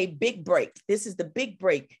 midday big break. This is the big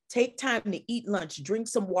break. Take time to eat lunch, drink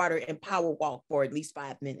some water, and power walk for at least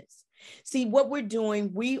 5 minutes. See, what we're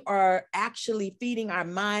doing, we are actually feeding our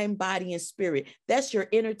mind, body, and spirit. That's your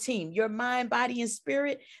inner team. Your mind, body, and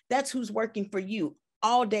spirit, that's who's working for you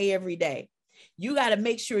all day, every day. You got to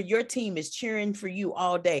make sure your team is cheering for you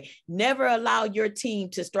all day. Never allow your team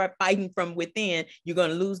to start fighting from within. You're going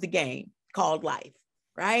to lose the game called life,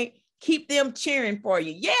 right? Keep them cheering for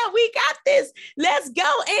you. Yeah, we got this. Let's go.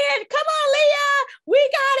 And come on, Leah. We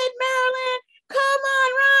got it, Marilyn. Come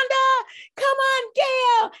on, Rhonda. Come on,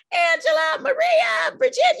 Gail, Angela, Maria,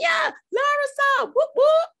 Virginia, Larissa. Whoop,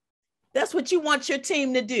 whoop. That's what you want your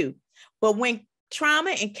team to do. But when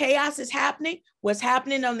trauma and chaos is happening, what's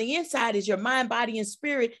happening on the inside is your mind, body, and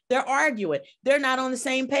spirit. They're arguing. They're not on the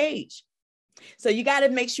same page. So you got to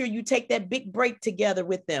make sure you take that big break together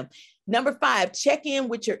with them. #5, check in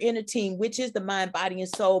with your inner team, which is the mind, body, and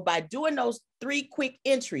soul, by doing those 3 quick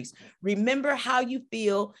entries. Remember how you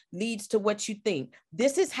feel leads to what you think.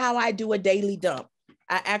 This is how I do a daily dump.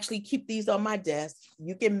 I actually keep these on my desk.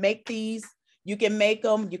 You can make these. You can make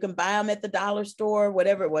them. You can buy them at the dollar store,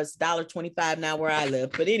 whatever it was, $1.25 now where I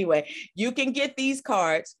live. But anyway, you can get these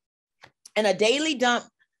cards. And a daily dump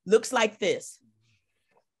looks like this.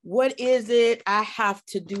 What is it I have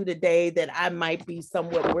to do today that I might be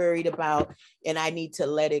somewhat worried about and I need to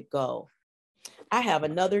let it go? I have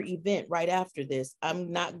another event right after this.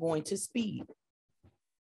 I'm not going to speed.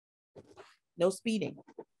 No speeding.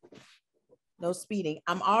 No speeding.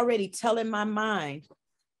 I'm already telling my mind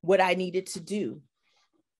what I needed to do,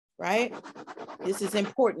 right? This is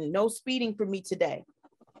important. No speeding for me today.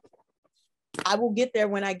 I will get there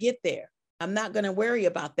when I get there. I'm not going to worry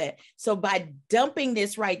about that. So by dumping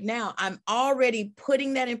this right now, I'm already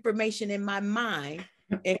putting that information in my mind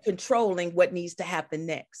and controlling what needs to happen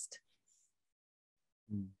next.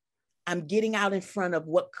 I'm getting out in front of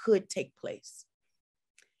what could take place.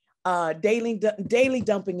 Daily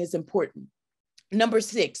dumping is important. Number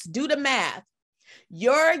 6, do the math.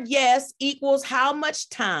 Your yes equals how much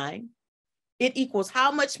time. It equals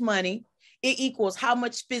how much money. It equals how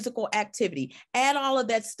much physical activity. Add all of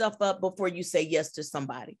that stuff up before you say yes to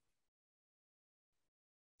somebody.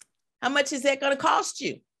 How much is that going to cost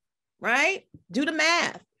you, right? Do the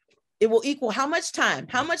math. It will equal how much time,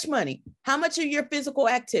 how much money, how much of your physical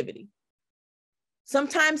activity.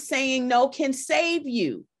 Sometimes saying no can save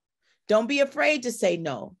you. Don't be afraid to say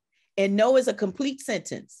no. And no is a complete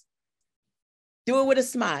sentence. Do it with a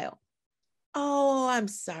smile. Oh, I'm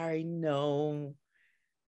sorry. No,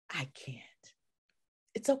 I can't.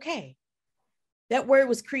 It's okay. That word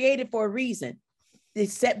was created for a reason. They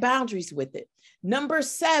set boundaries with it. Number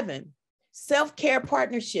 7, self-care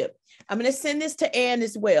partnership. I'm going to send this to Ann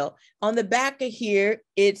as well. On the back of here,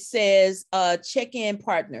 it says check-in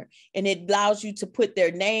partner, and it allows you to put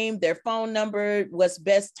their name, their phone number, what's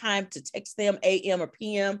best time to text them, AM or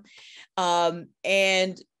PM.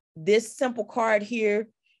 And this simple card here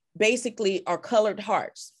basically are colored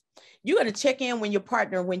hearts. You're going to check in when your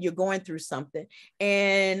partner, when you're going through something.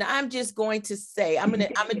 And I'm just going to say, I'm going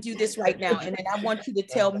to do this right now. And then I want you to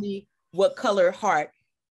tell me what color heart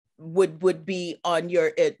would be on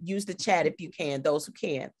your, use the chat if you can, those who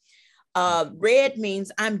can. Red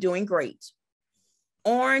means I'm doing great.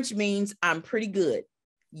 Orange means I'm pretty good.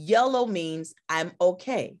 Yellow means I'm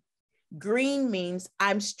okay. Green means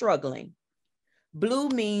I'm struggling. Blue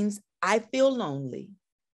means I feel lonely.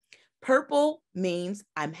 Purple means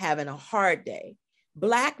I'm having a hard day.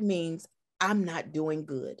 Black means I'm not doing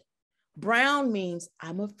good. Brown means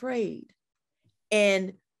I'm afraid.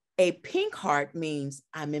 And a pink heart means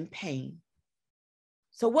I'm in pain.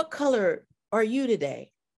 So what color are you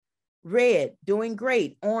today? Red, doing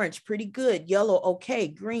great. Orange, pretty good. Yellow, okay.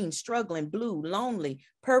 Green, struggling. Blue, lonely.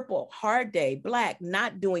 Purple, hard day. Black,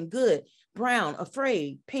 not doing good. Brown,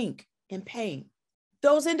 afraid. Pink, in pain.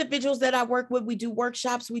 Those individuals that I work with, we do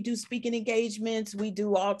workshops, we do speaking engagements, we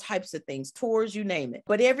do all types of things, tours, you name it.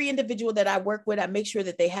 But every individual that I work with, I make sure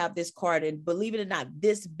that they have this card. And believe it or not,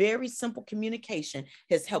 this very simple communication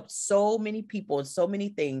has helped so many people and so many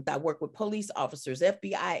things. I work with police officers,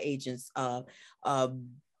 FBI agents,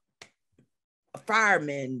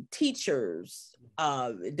 firemen, teachers.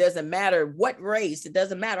 It doesn't matter what race, it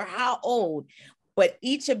doesn't matter how old, but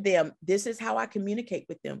each of them, this is how I communicate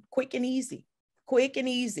with them, quick and easy. Quick and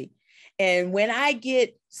easy. And when I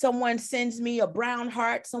get someone sends me a brown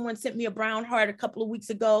heart, someone sent me a brown heart a couple of weeks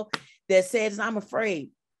ago that says, I'm afraid.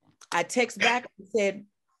 I text back and said,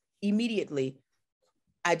 immediately,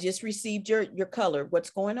 I just received your color. What's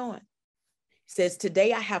going on? It says,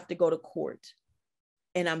 today I have to go to court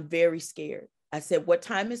and I'm very scared. I said, what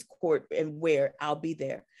time is court and where? I'll be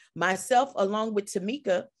there. Myself, along with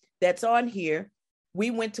Tamika, that's on here,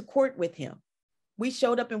 we went to court with him. We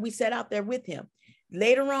showed up and we sat out there with him.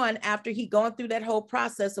 Later on, after he gone through that whole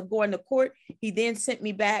process of going to court, he then sent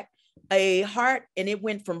me back a heart and it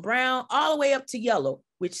went from brown all the way up to yellow,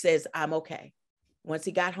 which says, I'm okay. Once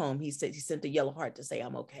he got home, he said he sent a yellow heart to say,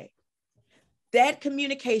 I'm okay. That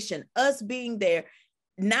communication, us being there,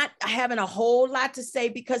 not having a whole lot to say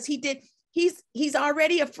because he's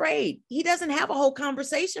already afraid. He doesn't have a whole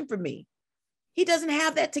conversation for me. He doesn't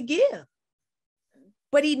have that to give.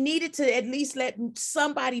 But he needed to at least let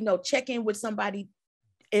somebody know, check in with somebody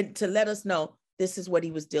and to let us know this is what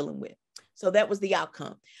he was dealing with. So that was the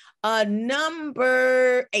outcome.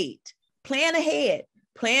 Number 8, plan ahead.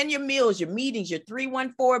 Plan your meals, your meetings, your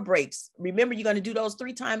 314 breaks. Remember, you're going to do those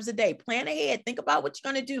 3 times a day. Plan ahead. Think about what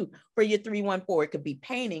you're going to do for your 314. It could be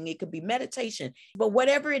painting. It could be meditation. But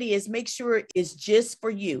whatever it is, make sure it's just for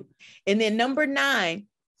you. And then number 9,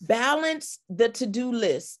 balance the to-do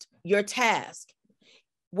list, your task.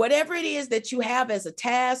 Whatever it is that you have as a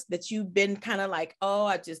task that you've been kind of like, oh,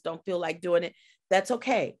 I just don't feel like doing it. That's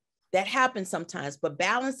okay. That happens sometimes, but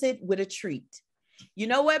balance it with a treat. You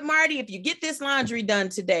know what, Marty, if you get this laundry done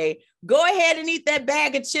today, go ahead and eat that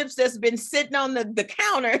bag of chips that's been sitting on the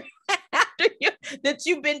counter after that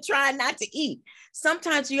you've been trying not to eat.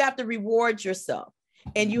 Sometimes you have to reward yourself.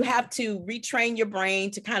 And you have to retrain your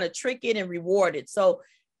brain to kind of trick it and reward it. So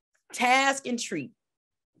task and treat,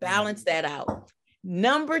 balance that out.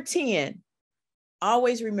 Number 10,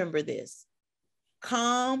 always remember this: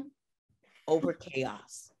 calm over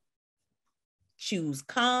chaos. Choose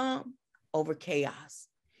calm over chaos.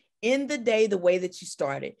 End the day the way that you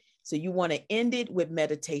started. So you want to end it with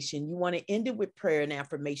meditation. You want to end it with prayer and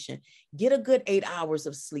affirmation. Get a good 8 hours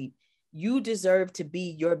of sleep. You deserve to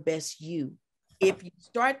be your best you. If you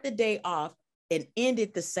start the day off and end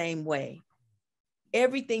it the same way,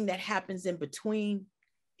 everything that happens in between,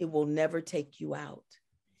 it will never take you out,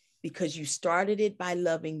 because you started it by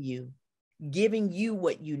loving you, giving you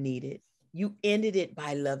what you needed. You ended it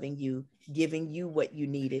by loving you, giving you what you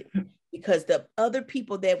needed. Because the other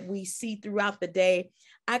people that we see throughout the day,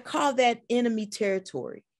 I call that enemy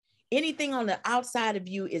territory. Anything on the outside of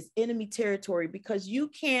you is enemy territory, because you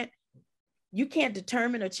can't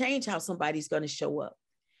determine or change how somebody's going to show up.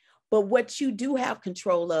 But what you do have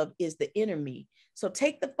control of is the inner me. So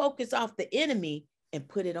take the focus off the enemy and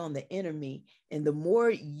put it on the inner me. And the more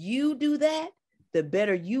you do that, the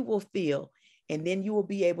better you will feel. And then you will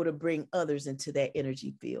be able to bring others into that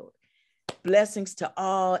energy field. Blessings to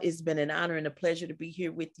all. It's been an honor and a pleasure to be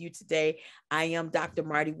here with you today. I am Dr.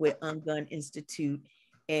 Marty with UnGUN Institute,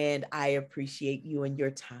 and I appreciate you and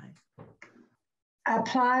your time.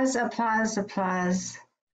 Applause, applause, applause.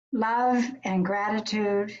 Love and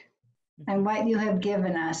gratitude and what you have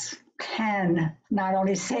given us can not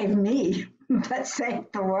only save me, but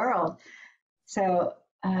save the world. So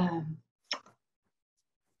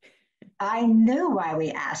I knew why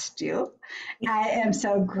we asked you. I am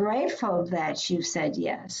so grateful that you said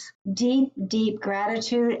yes. Deep, deep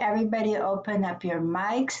gratitude. Everybody open up your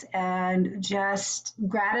mics and just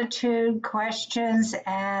gratitude, questions,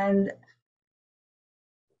 and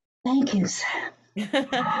thank yous. You're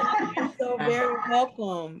so very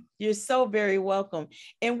welcome. You're so very welcome.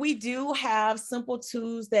 And we do have simple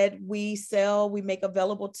tools that we sell, we make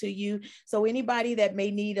available to you. So anybody that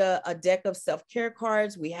may need a deck of self-care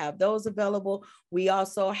cards, we have those available. We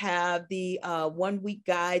also have the 1-week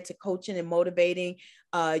guide to coaching and motivating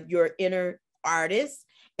your inner artist.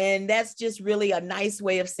 And that's just really a nice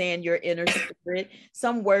way of saying your inner spirit.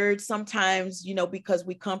 Some words, sometimes, you know, because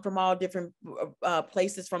we come from all different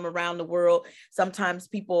places from around the world, sometimes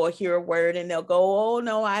people will hear a word and they'll go, oh,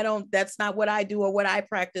 no, I don't, that's not what I do or what I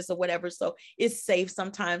practice or whatever. So it's safe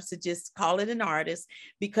sometimes to just call it an artist,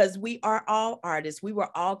 because we are all artists. We were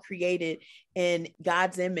all created in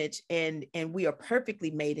God's image, and we are perfectly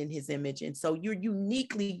made in his image. And so you're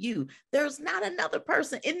uniquely you. There's not another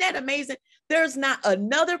person. Isn't that amazing? There's not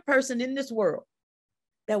another person in this world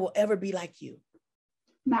that will ever be like you.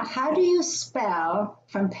 Now, how do you spell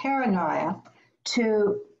from paranoia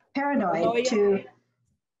to paranoid to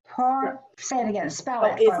say it again, spell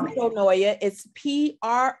it for me. Paranoia. It's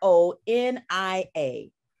P-R-O-N-I-A.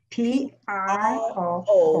 P-R-O-N-I-A.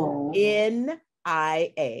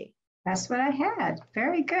 That's what I had.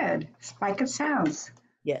 Very good. Like it sounds.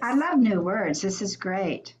 Yes. I love new words. This is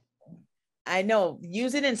great. I know.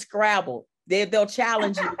 Use it in Scrabble. They'll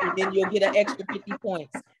challenge you, and then you'll get an extra 50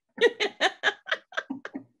 points.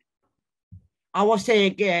 I was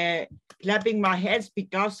clapping my hands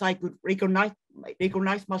because I could recognize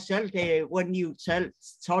myself when you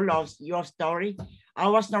told us your story. I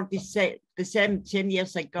was not the same 10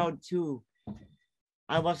 years ago too.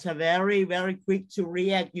 I was very, very quick to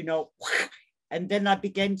react, you know, and then I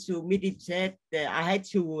began to meditate. I had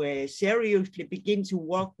to seriously begin to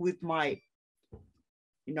work with my,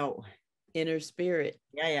 you know, inner spirit.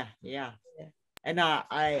 Yeah. And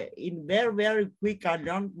I in very, very quick, I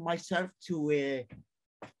learned myself to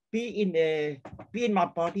be in my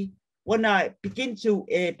body. When I begin to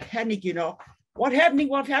panic, you know, what's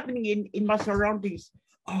happening in my surroundings?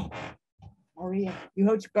 Oh, Maria, you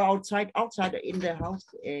have to go outside in the house,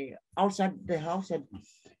 outside the house, and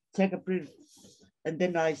take a breath. And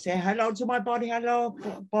then I say hello to my body. Hello,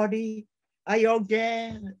 body. Are you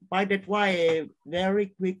okay? By that way, very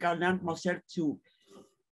quick, I learned myself to.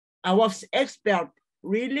 I was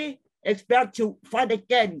really expert to fight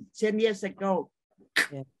again 10 years ago.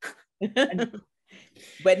 Yeah.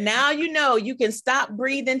 But now you know you can stop,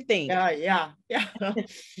 breathe, and think. Yeah.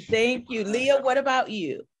 Thank you. Leah, what about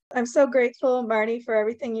you? I'm so grateful, Marty, for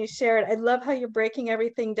everything you shared. I love how you're breaking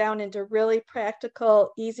everything down into really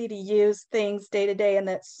practical, easy to use things day to day, and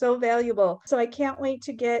that's so valuable. So I can't wait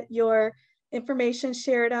to get your information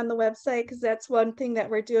shared on the website, because that's one thing that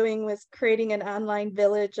we're doing, was creating an online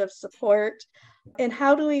village of support. And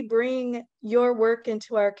how do we bring your work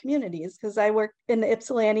into our communities? Because I work in the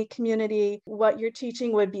Ypsilanti community. What you're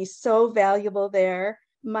teaching would be so valuable there.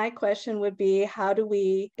 my question would be, how do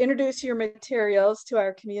we introduce your materials to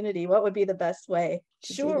our community? What would be the best way?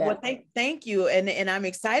 Sure. Well, thank you. And I'm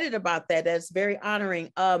excited about that. That's very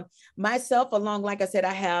honoring. Myself, along, like I said,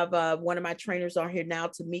 I have one of my trainers on here now,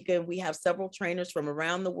 Tamika, and we have several trainers from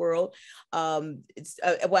around the world. I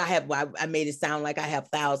made it sound like I have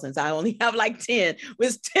thousands. I only have like 10.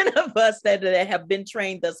 There's 10 of us that have been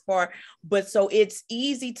trained thus far. But so it's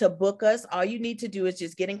easy to book us. All you need to do is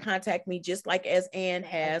just get in contact with me, just like as Ann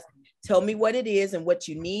has. Tell me what it is and what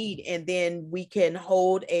you need, and then we can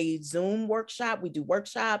hold a Zoom workshop. We do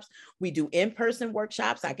workshops. We do in-person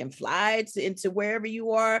workshops. I can fly into wherever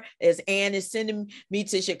you are, as Ann is sending me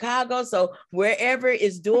to Chicago. So wherever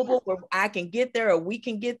is doable, where I can get there or we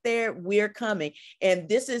can get there, we're coming. And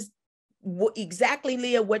this is exactly,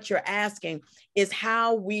 Leah, what you're asking is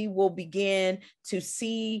how we will begin to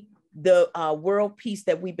see the world peace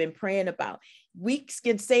that we've been praying about. We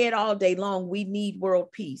can say it all day long. We need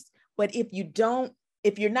world peace. But if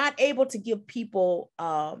you're not able to give people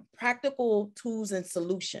practical tools and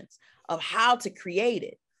solutions of how to create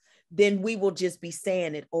it, then we will just be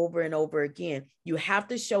saying it over and over again. You have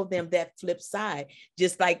to show them that flip side.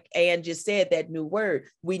 Just like Ann just said, that new word.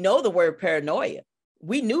 We know the word paranoia.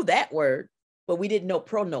 We knew that word, but we didn't know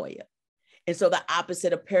pronoia. And so the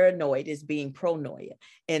opposite of paranoid is being pronoia.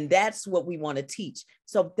 And that's what we want to teach.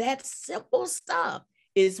 So that simple stuff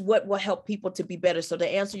is what will help people to be better. So to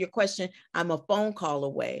answer your question, I'm a phone call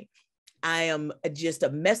away. I am just a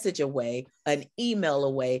message away, an email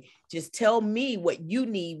away. Just tell me what you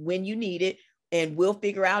need when you need it, and we'll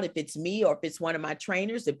figure out if it's me or if it's one of my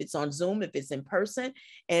trainers, if it's on Zoom, if it's in person,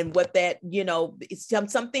 and what that,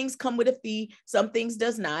 some things come with a fee, some things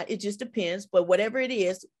does not. It just depends. But whatever it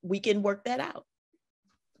is, we can work that out.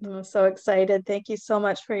 I'm so excited. Thank you so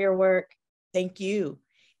much for your work. Thank you.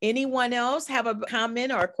 Anyone else have a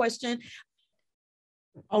comment or a question?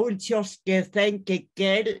 I would just thank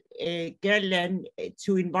Gerland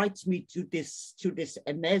to invite me to this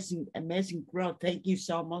amazing crowd. Thank you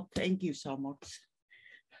so much. Thank you so much.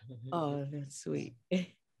 Oh, that's sweet.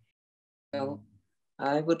 Well,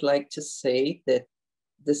 I would like to say that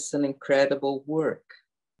this is an incredible work.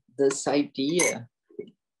 This idea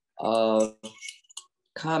of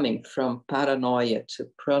coming from paranoia to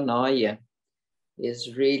pronoia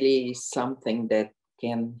is really something that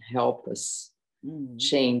can help us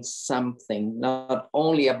change something, not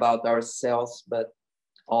only about ourselves, but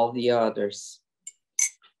all the others.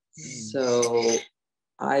 So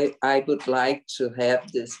I would like to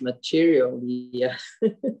have this material here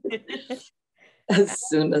as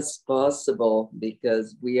soon as possible,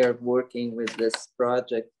 because we are working with this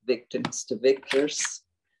project, Victims to Victors,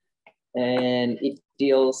 and it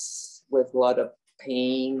deals with a lot of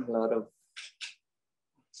pain, a lot of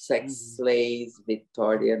sex slaves.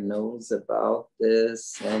 Victoria knows about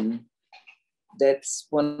this, and that's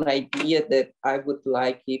one idea that I would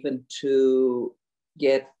like even to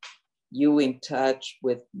get you in touch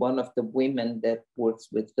with one of the women that works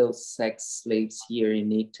with those sex slaves here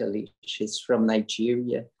in Italy. She's from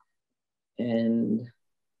Nigeria, and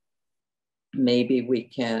maybe we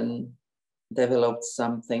can develop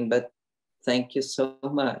something. But thank you so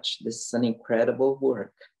much. This is an incredible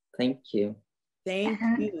work. Thank you. Thank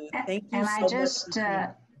you. Thank you and so I much. just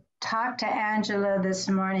talked to Angela this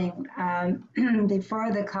morning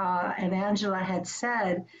before the call, and Angela had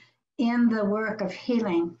said in the work of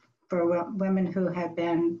healing for women who have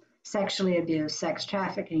been sexually abused, sex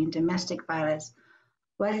trafficking, domestic violence,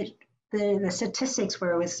 what the statistics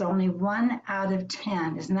were was only 1 out of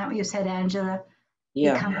 10. Isn't that what you said, Angela?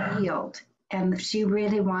 Yeah. Become healed. And she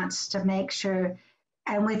really wants to make sure,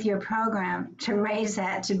 and with your program, to raise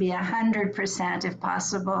that to be 100% if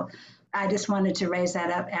possible. I just wanted to raise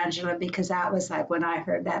that up, Angela, because that was like when I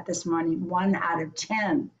heard that this morning, 1 out of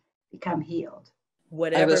 10 become healed.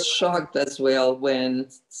 I was shocked as well when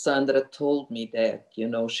Sandra told me that,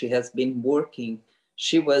 she has been working.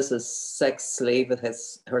 She was a sex slave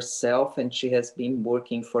herself, and she has been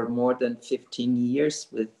working for more than 15 years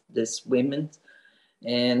with these women.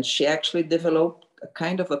 And she actually developed a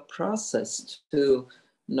kind of a process to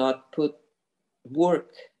not put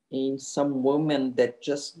work in some women that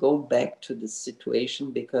just go back to the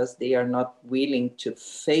situation because they are not willing to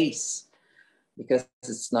face, because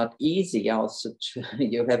it's not easy also to,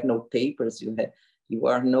 you have no papers, you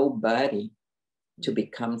are nobody to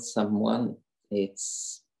become someone.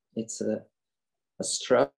 It's a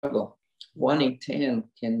struggle. 1 in 10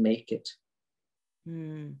 can make it.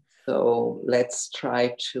 So let's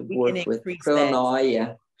try to work with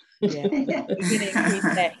pronoia. Yeah, we can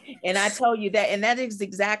increase that. And I told you that, and that is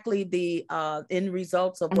exactly the end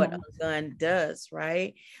results of what UnGUN does,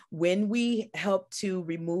 right? When we help to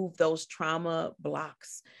remove those trauma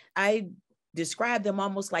blocks, I describe them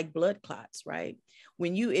almost like blood clots, right?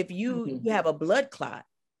 When if you have a blood clot,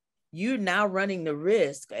 you're now running the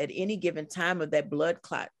risk at any given time of that blood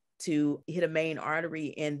clot to hit a main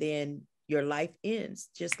artery, and then your life ends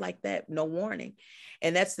just like that, no warning.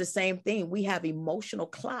 And that's the same thing. We have emotional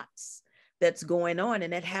clots that's going on,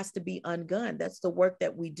 and that has to be UnGUN. That's the work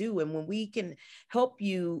that we do. And when we can help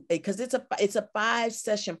you, because it's a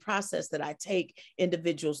 5-session process that I take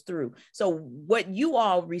individuals through. So what you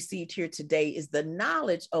all received here today is the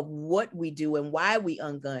knowledge of what we do and why we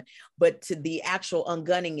UnGUN, but to the actual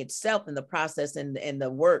UnGUNning itself and the process and the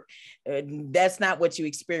work, that's not what you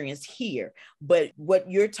experience here. But what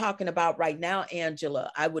you're talking about right now,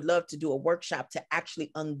 Angela, I would love to do a workshop to actually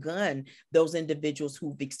UnGUN those individuals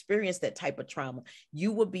who've experienced that type of trauma.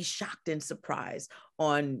 You will be shocked and surprised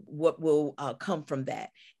on what will come from that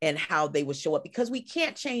and how they will show up, because we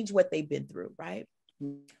can't change what they've been through, right?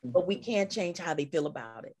 But we can change how they feel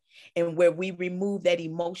about it. And where we remove that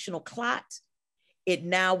emotional clot, it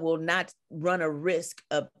now will not run a risk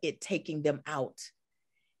of it taking them out.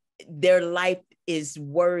 Their life is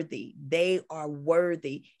worthy. They are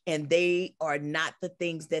worthy, and they are not the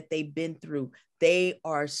things that they've been through. They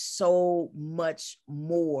are so much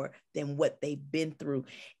more than what they've been through.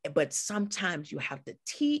 But sometimes you have to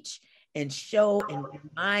teach and show and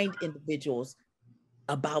remind individuals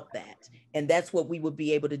about that. And that's what we would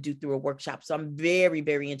be able to do through a workshop. So I'm very,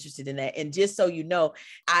 very interested in that. And just so you know,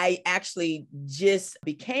 I actually just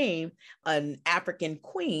became an African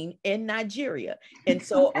queen in Nigeria. And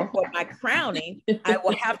so for my crowning, I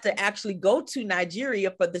will have to actually go to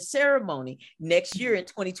Nigeria for the ceremony next year in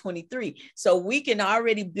 2023. So we can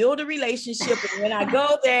already build a relationship. And when I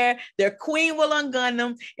go there, their queen will UnGUN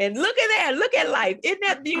them. And look at that, look at life. Isn't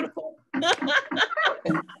that beautiful?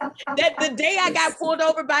 That the day I got pulled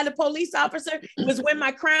over by the police officer was when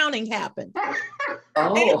my crowning happened.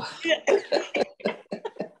 Oh.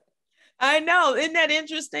 I know, isn't that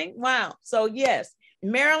interesting? Wow. So yes,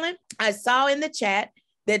 Marilyn, I saw in the chat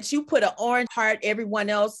that you put an orange heart. Everyone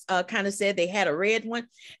else kind of said they had a red one.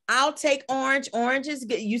 I'll take orange. Orange is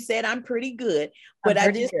good. You said I'm pretty good, but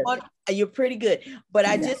you're pretty good. But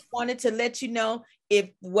I just wanted to let you know, if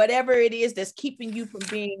whatever it is that's keeping you from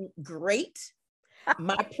being great,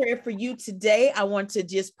 my prayer for you today, I want to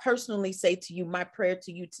just personally say to you, my prayer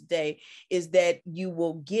to you today is that you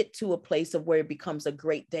will get to a place of where it becomes a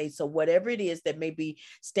great day. So whatever it is that may be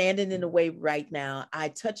standing in the way right now, I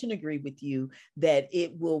touch and agree with you that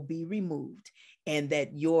it will be removed, and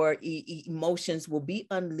that your emotions will be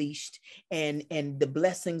unleashed, and the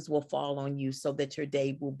blessings will fall on you, so that your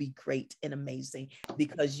day will be great and amazing,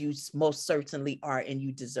 because you most certainly are, and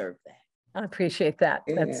you deserve that. I appreciate that.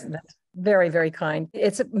 That's very, very kind.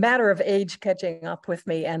 It's a matter of age catching up with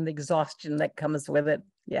me and the exhaustion that comes with it.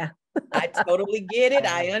 Yeah. I totally get it.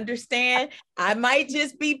 I understand. I might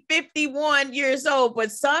just be 51 years old,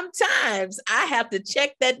 but sometimes I have to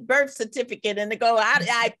check that birth certificate and to go,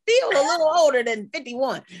 I feel a little older than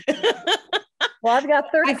 51. Well, I've got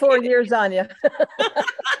 34 years on you.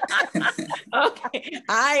 Okay.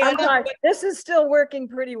 This is still working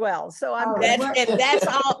pretty well. So that's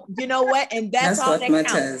all, you know what? And that's all that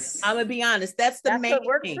matters. Counts. I'm gonna be honest. That's the main what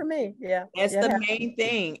works thing for me. Yeah. That's the main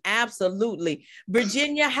thing. Absolutely.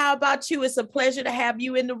 Virginia, how about you? It's a pleasure to have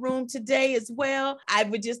you in the room today as well. I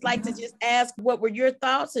would just like to just ask, what were your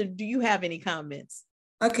thoughts, and do you have any comments?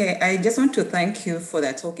 Okay, I just want to thank you for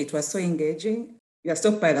that talk. It was so engaging. You were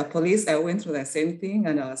stopped by the police. I went through the same thing,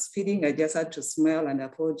 and I was feeding. I just had to smile and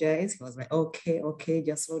apologize. He was like, okay,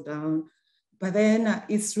 just slow down. But then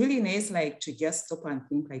it's really nice, like, to just stop and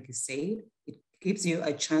think, like you said. It gives you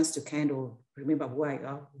a chance to kind of remember why,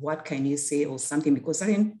 what can you say or something, because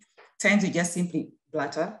sometimes you just simply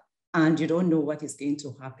blatter and you don't know what is going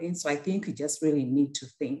to happen. So I think you just really need to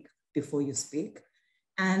think before you speak.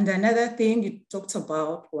 And another thing you talked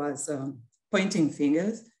about was pointing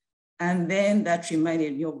fingers. And then that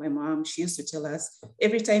reminded me of my mom. She used to tell us,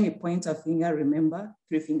 every time you point a finger, remember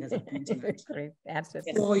 3 fingers are pointing at you.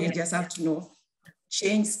 Absolutely. So you just have to know,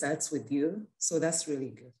 change starts with you. So that's really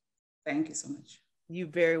good. Thank you so much. You're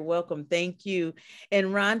very welcome. Thank you. And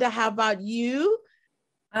Rhonda, how about you?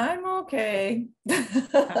 I'm okay.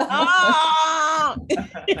 Oh!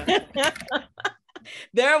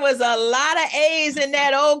 There was a lot of A's in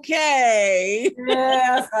that okay.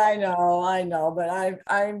 Yes, I know, but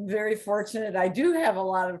I'm very fortunate. I do have a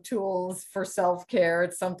lot of tools for self-care.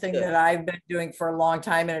 It's something that I've been doing for a long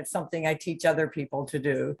time, and it's something I teach other people to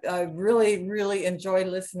do. I really, really enjoy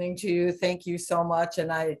listening to you. Thank you so much.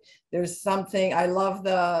 And there's something, I love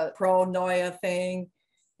the pro-noia thing.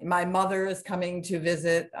 My mother is coming to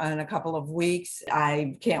visit in a couple of weeks.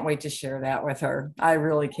 I can't wait to share that with her. I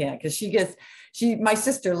really can't, because my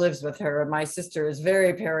sister lives with her, and my sister is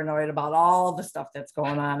very paranoid about all the stuff that's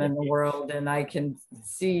going on in the world. And I can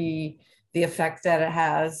see the effect that it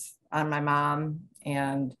has on my mom.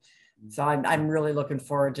 And so I'm really looking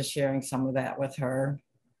forward to sharing some of that with her.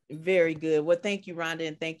 Very good. Well, thank you, Rhonda,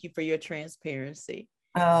 and thank you for your transparency.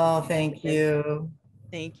 Oh, thank you.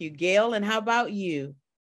 Thank you, Gail. And how about you?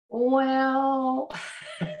 Well,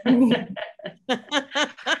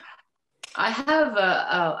 I have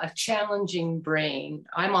a challenging brain.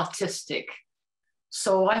 I'm autistic.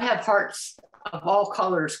 So I have hearts of all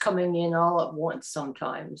colors coming in all at once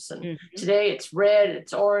sometimes. And today it's red,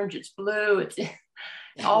 it's orange, it's blue, it's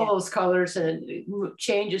all those colors, and it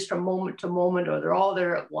changes from moment to moment, or they're all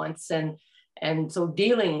there at once. And so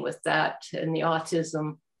dealing with that and the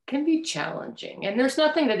autism can be challenging, and there's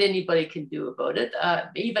nothing that anybody can do about it.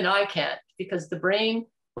 Even I can't, because the brain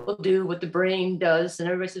will do what the brain does, and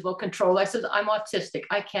everybody says, well, control. I said, I'm autistic.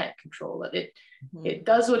 I can't control it. It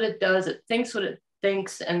does what it does. It thinks what it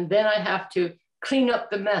thinks, and then I have to clean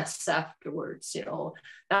up the mess afterwards.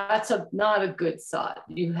 That's not a good thought.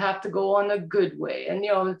 You have to go on the good way, and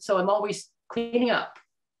so I'm always cleaning up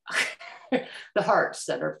the hearts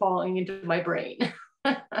that are falling into my brain.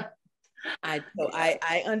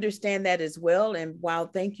 I understand that as well. And wow,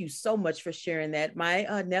 thank you so much for sharing that. My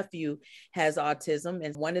nephew has autism.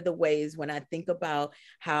 And one of the ways when I think about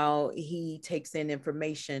how he takes in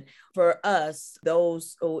information, for us,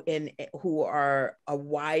 those who are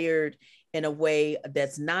wired in a way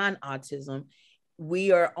that's non-autism,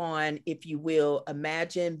 we are on, if you will,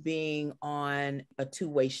 imagine being on a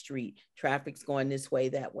two-way street. Traffic's going this way,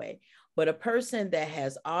 that way. But a person that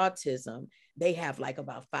has autism, they have like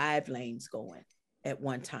about 5 lanes going at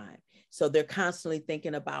one time. So they're constantly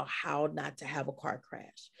thinking about how not to have a car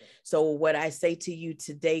crash. So what I say to you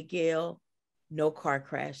today, Gail, no car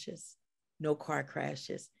crashes, no car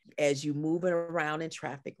crashes. As you moving around in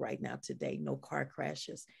traffic right now today, no car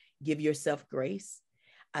crashes. Give yourself grace.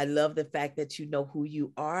 I love the fact that you know who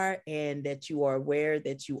you are and that you are aware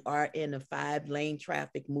that you are in a 5-lane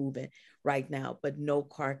traffic moving right now, but no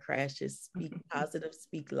car crashes. Speak positive,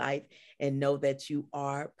 speak life, and know that you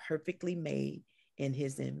are perfectly made in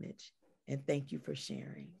his image. And thank you for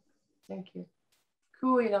sharing. Thank you.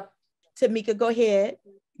 Cool enough. Tamika, go ahead.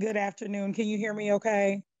 Good afternoon. Can you hear me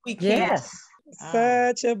okay? We can. Yes.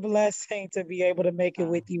 Such a blessing to be able to make it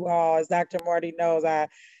with you all. As Dr. Marty knows, I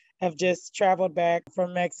have just traveled back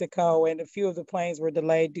from Mexico, and a few of the planes were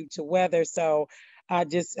delayed due to weather. So I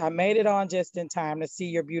made it on just in time to see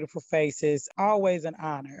your beautiful faces. Always an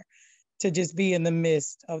honor to just be in the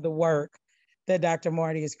midst of the work that Dr.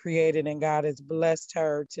 Marty has created and God has blessed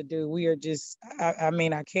her to do. We are just, I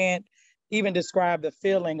mean, I can't even describe the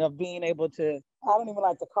feeling of being able to, I don't even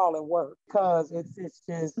like to call it work, because it's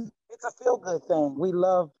a feel-good thing. We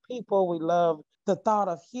love people. We love the thought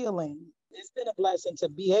of healing. It's been a blessing to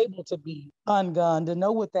be able to be UnGUN, to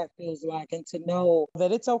know what that feels like, and to know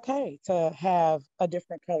that it's okay to have a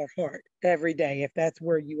different color heart every day, if that's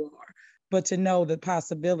where you are. But to know the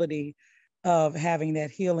possibility of having that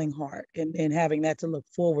healing heart and having that to look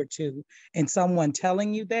forward to, and someone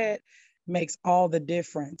telling you that makes all the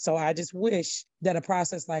difference. So I just wish that a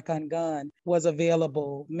process like UnGUN was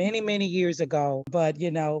available many, many years ago. But,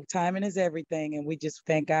 you know, timing is everything. And we just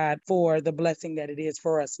thank God for the blessing that it is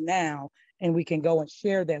for us now. And we can go and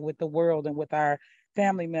share that with the world and with our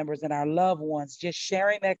family members and our loved ones, just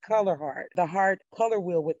sharing that color heart, the heart color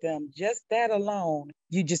wheel with them. Just that alone,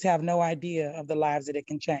 you just have no idea of the lives that it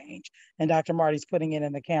can change. And Dr. Marty's putting it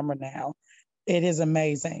in the camera now. It is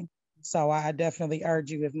amazing. So I definitely urge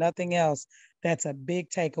you, if nothing else, that's a big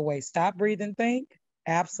takeaway. Stop, breathe, and think.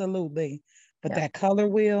 Absolutely. But that color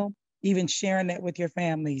wheel, even sharing that with your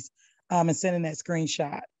families and sending that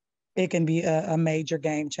screenshot, it can be a major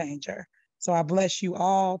game changer. So I bless you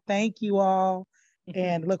all. Thank you all.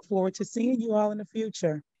 And look forward to seeing you all in the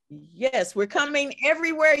future. Yes, we're coming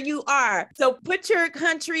everywhere you are. So put your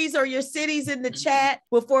countries or your cities in the chat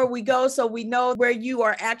before we go, so we know where you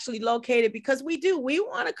are actually located, because we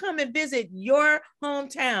want to come and visit your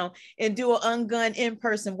hometown and do an UnGUN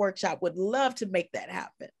in-person workshop. Would love to make that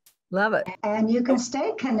happen. Love it. And you can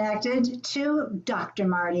stay connected to Dr.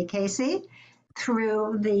 Marty Casey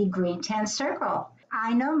through the Green 10 Circle.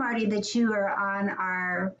 I know, Marty, that you are on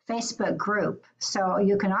our Facebook group, so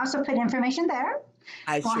you can also put information there.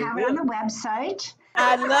 We'll have it on the website.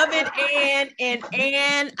 I love it,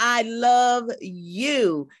 and I love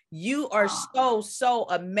you. You are so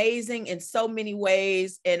amazing in so many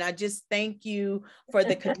ways, and I just thank you for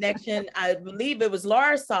the connection. I believe it was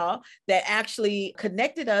Laura Saw that actually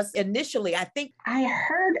connected us initially. I think I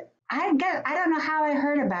don't know how I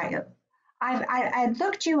heard about you. I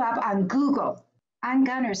looked you up on Google,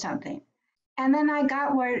 UnGUN or something, and then I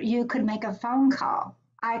got where you could make a phone call.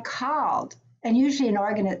 I called, and usually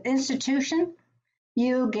an institution,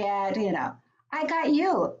 you get, I got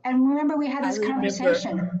you. And remember, we had this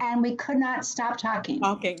conversation and we could not stop talking.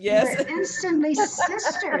 Yes. We were instantly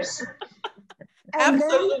sisters.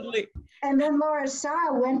 Absolutely. And then Laura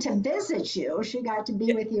Saw went to visit you. She got to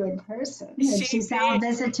be with you in person. And she's now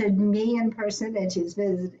visited me in person, and she's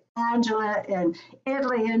visited Angela in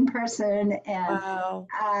Italy in person. And wow.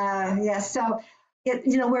 So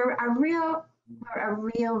we're a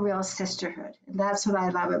real sisterhood. And that's what I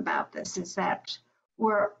love about this, is that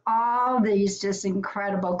we're all these just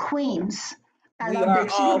incredible queens. We are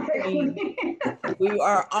all queens. We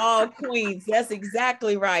are all queens. That's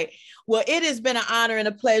exactly right. Well, it has been an honor and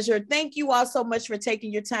a pleasure. Thank you all so much for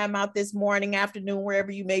taking your time out this morning, afternoon,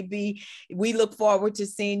 wherever you may be. We look forward to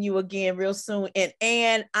seeing you again real soon.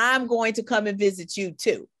 And I'm going to come and visit you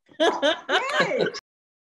too. Great.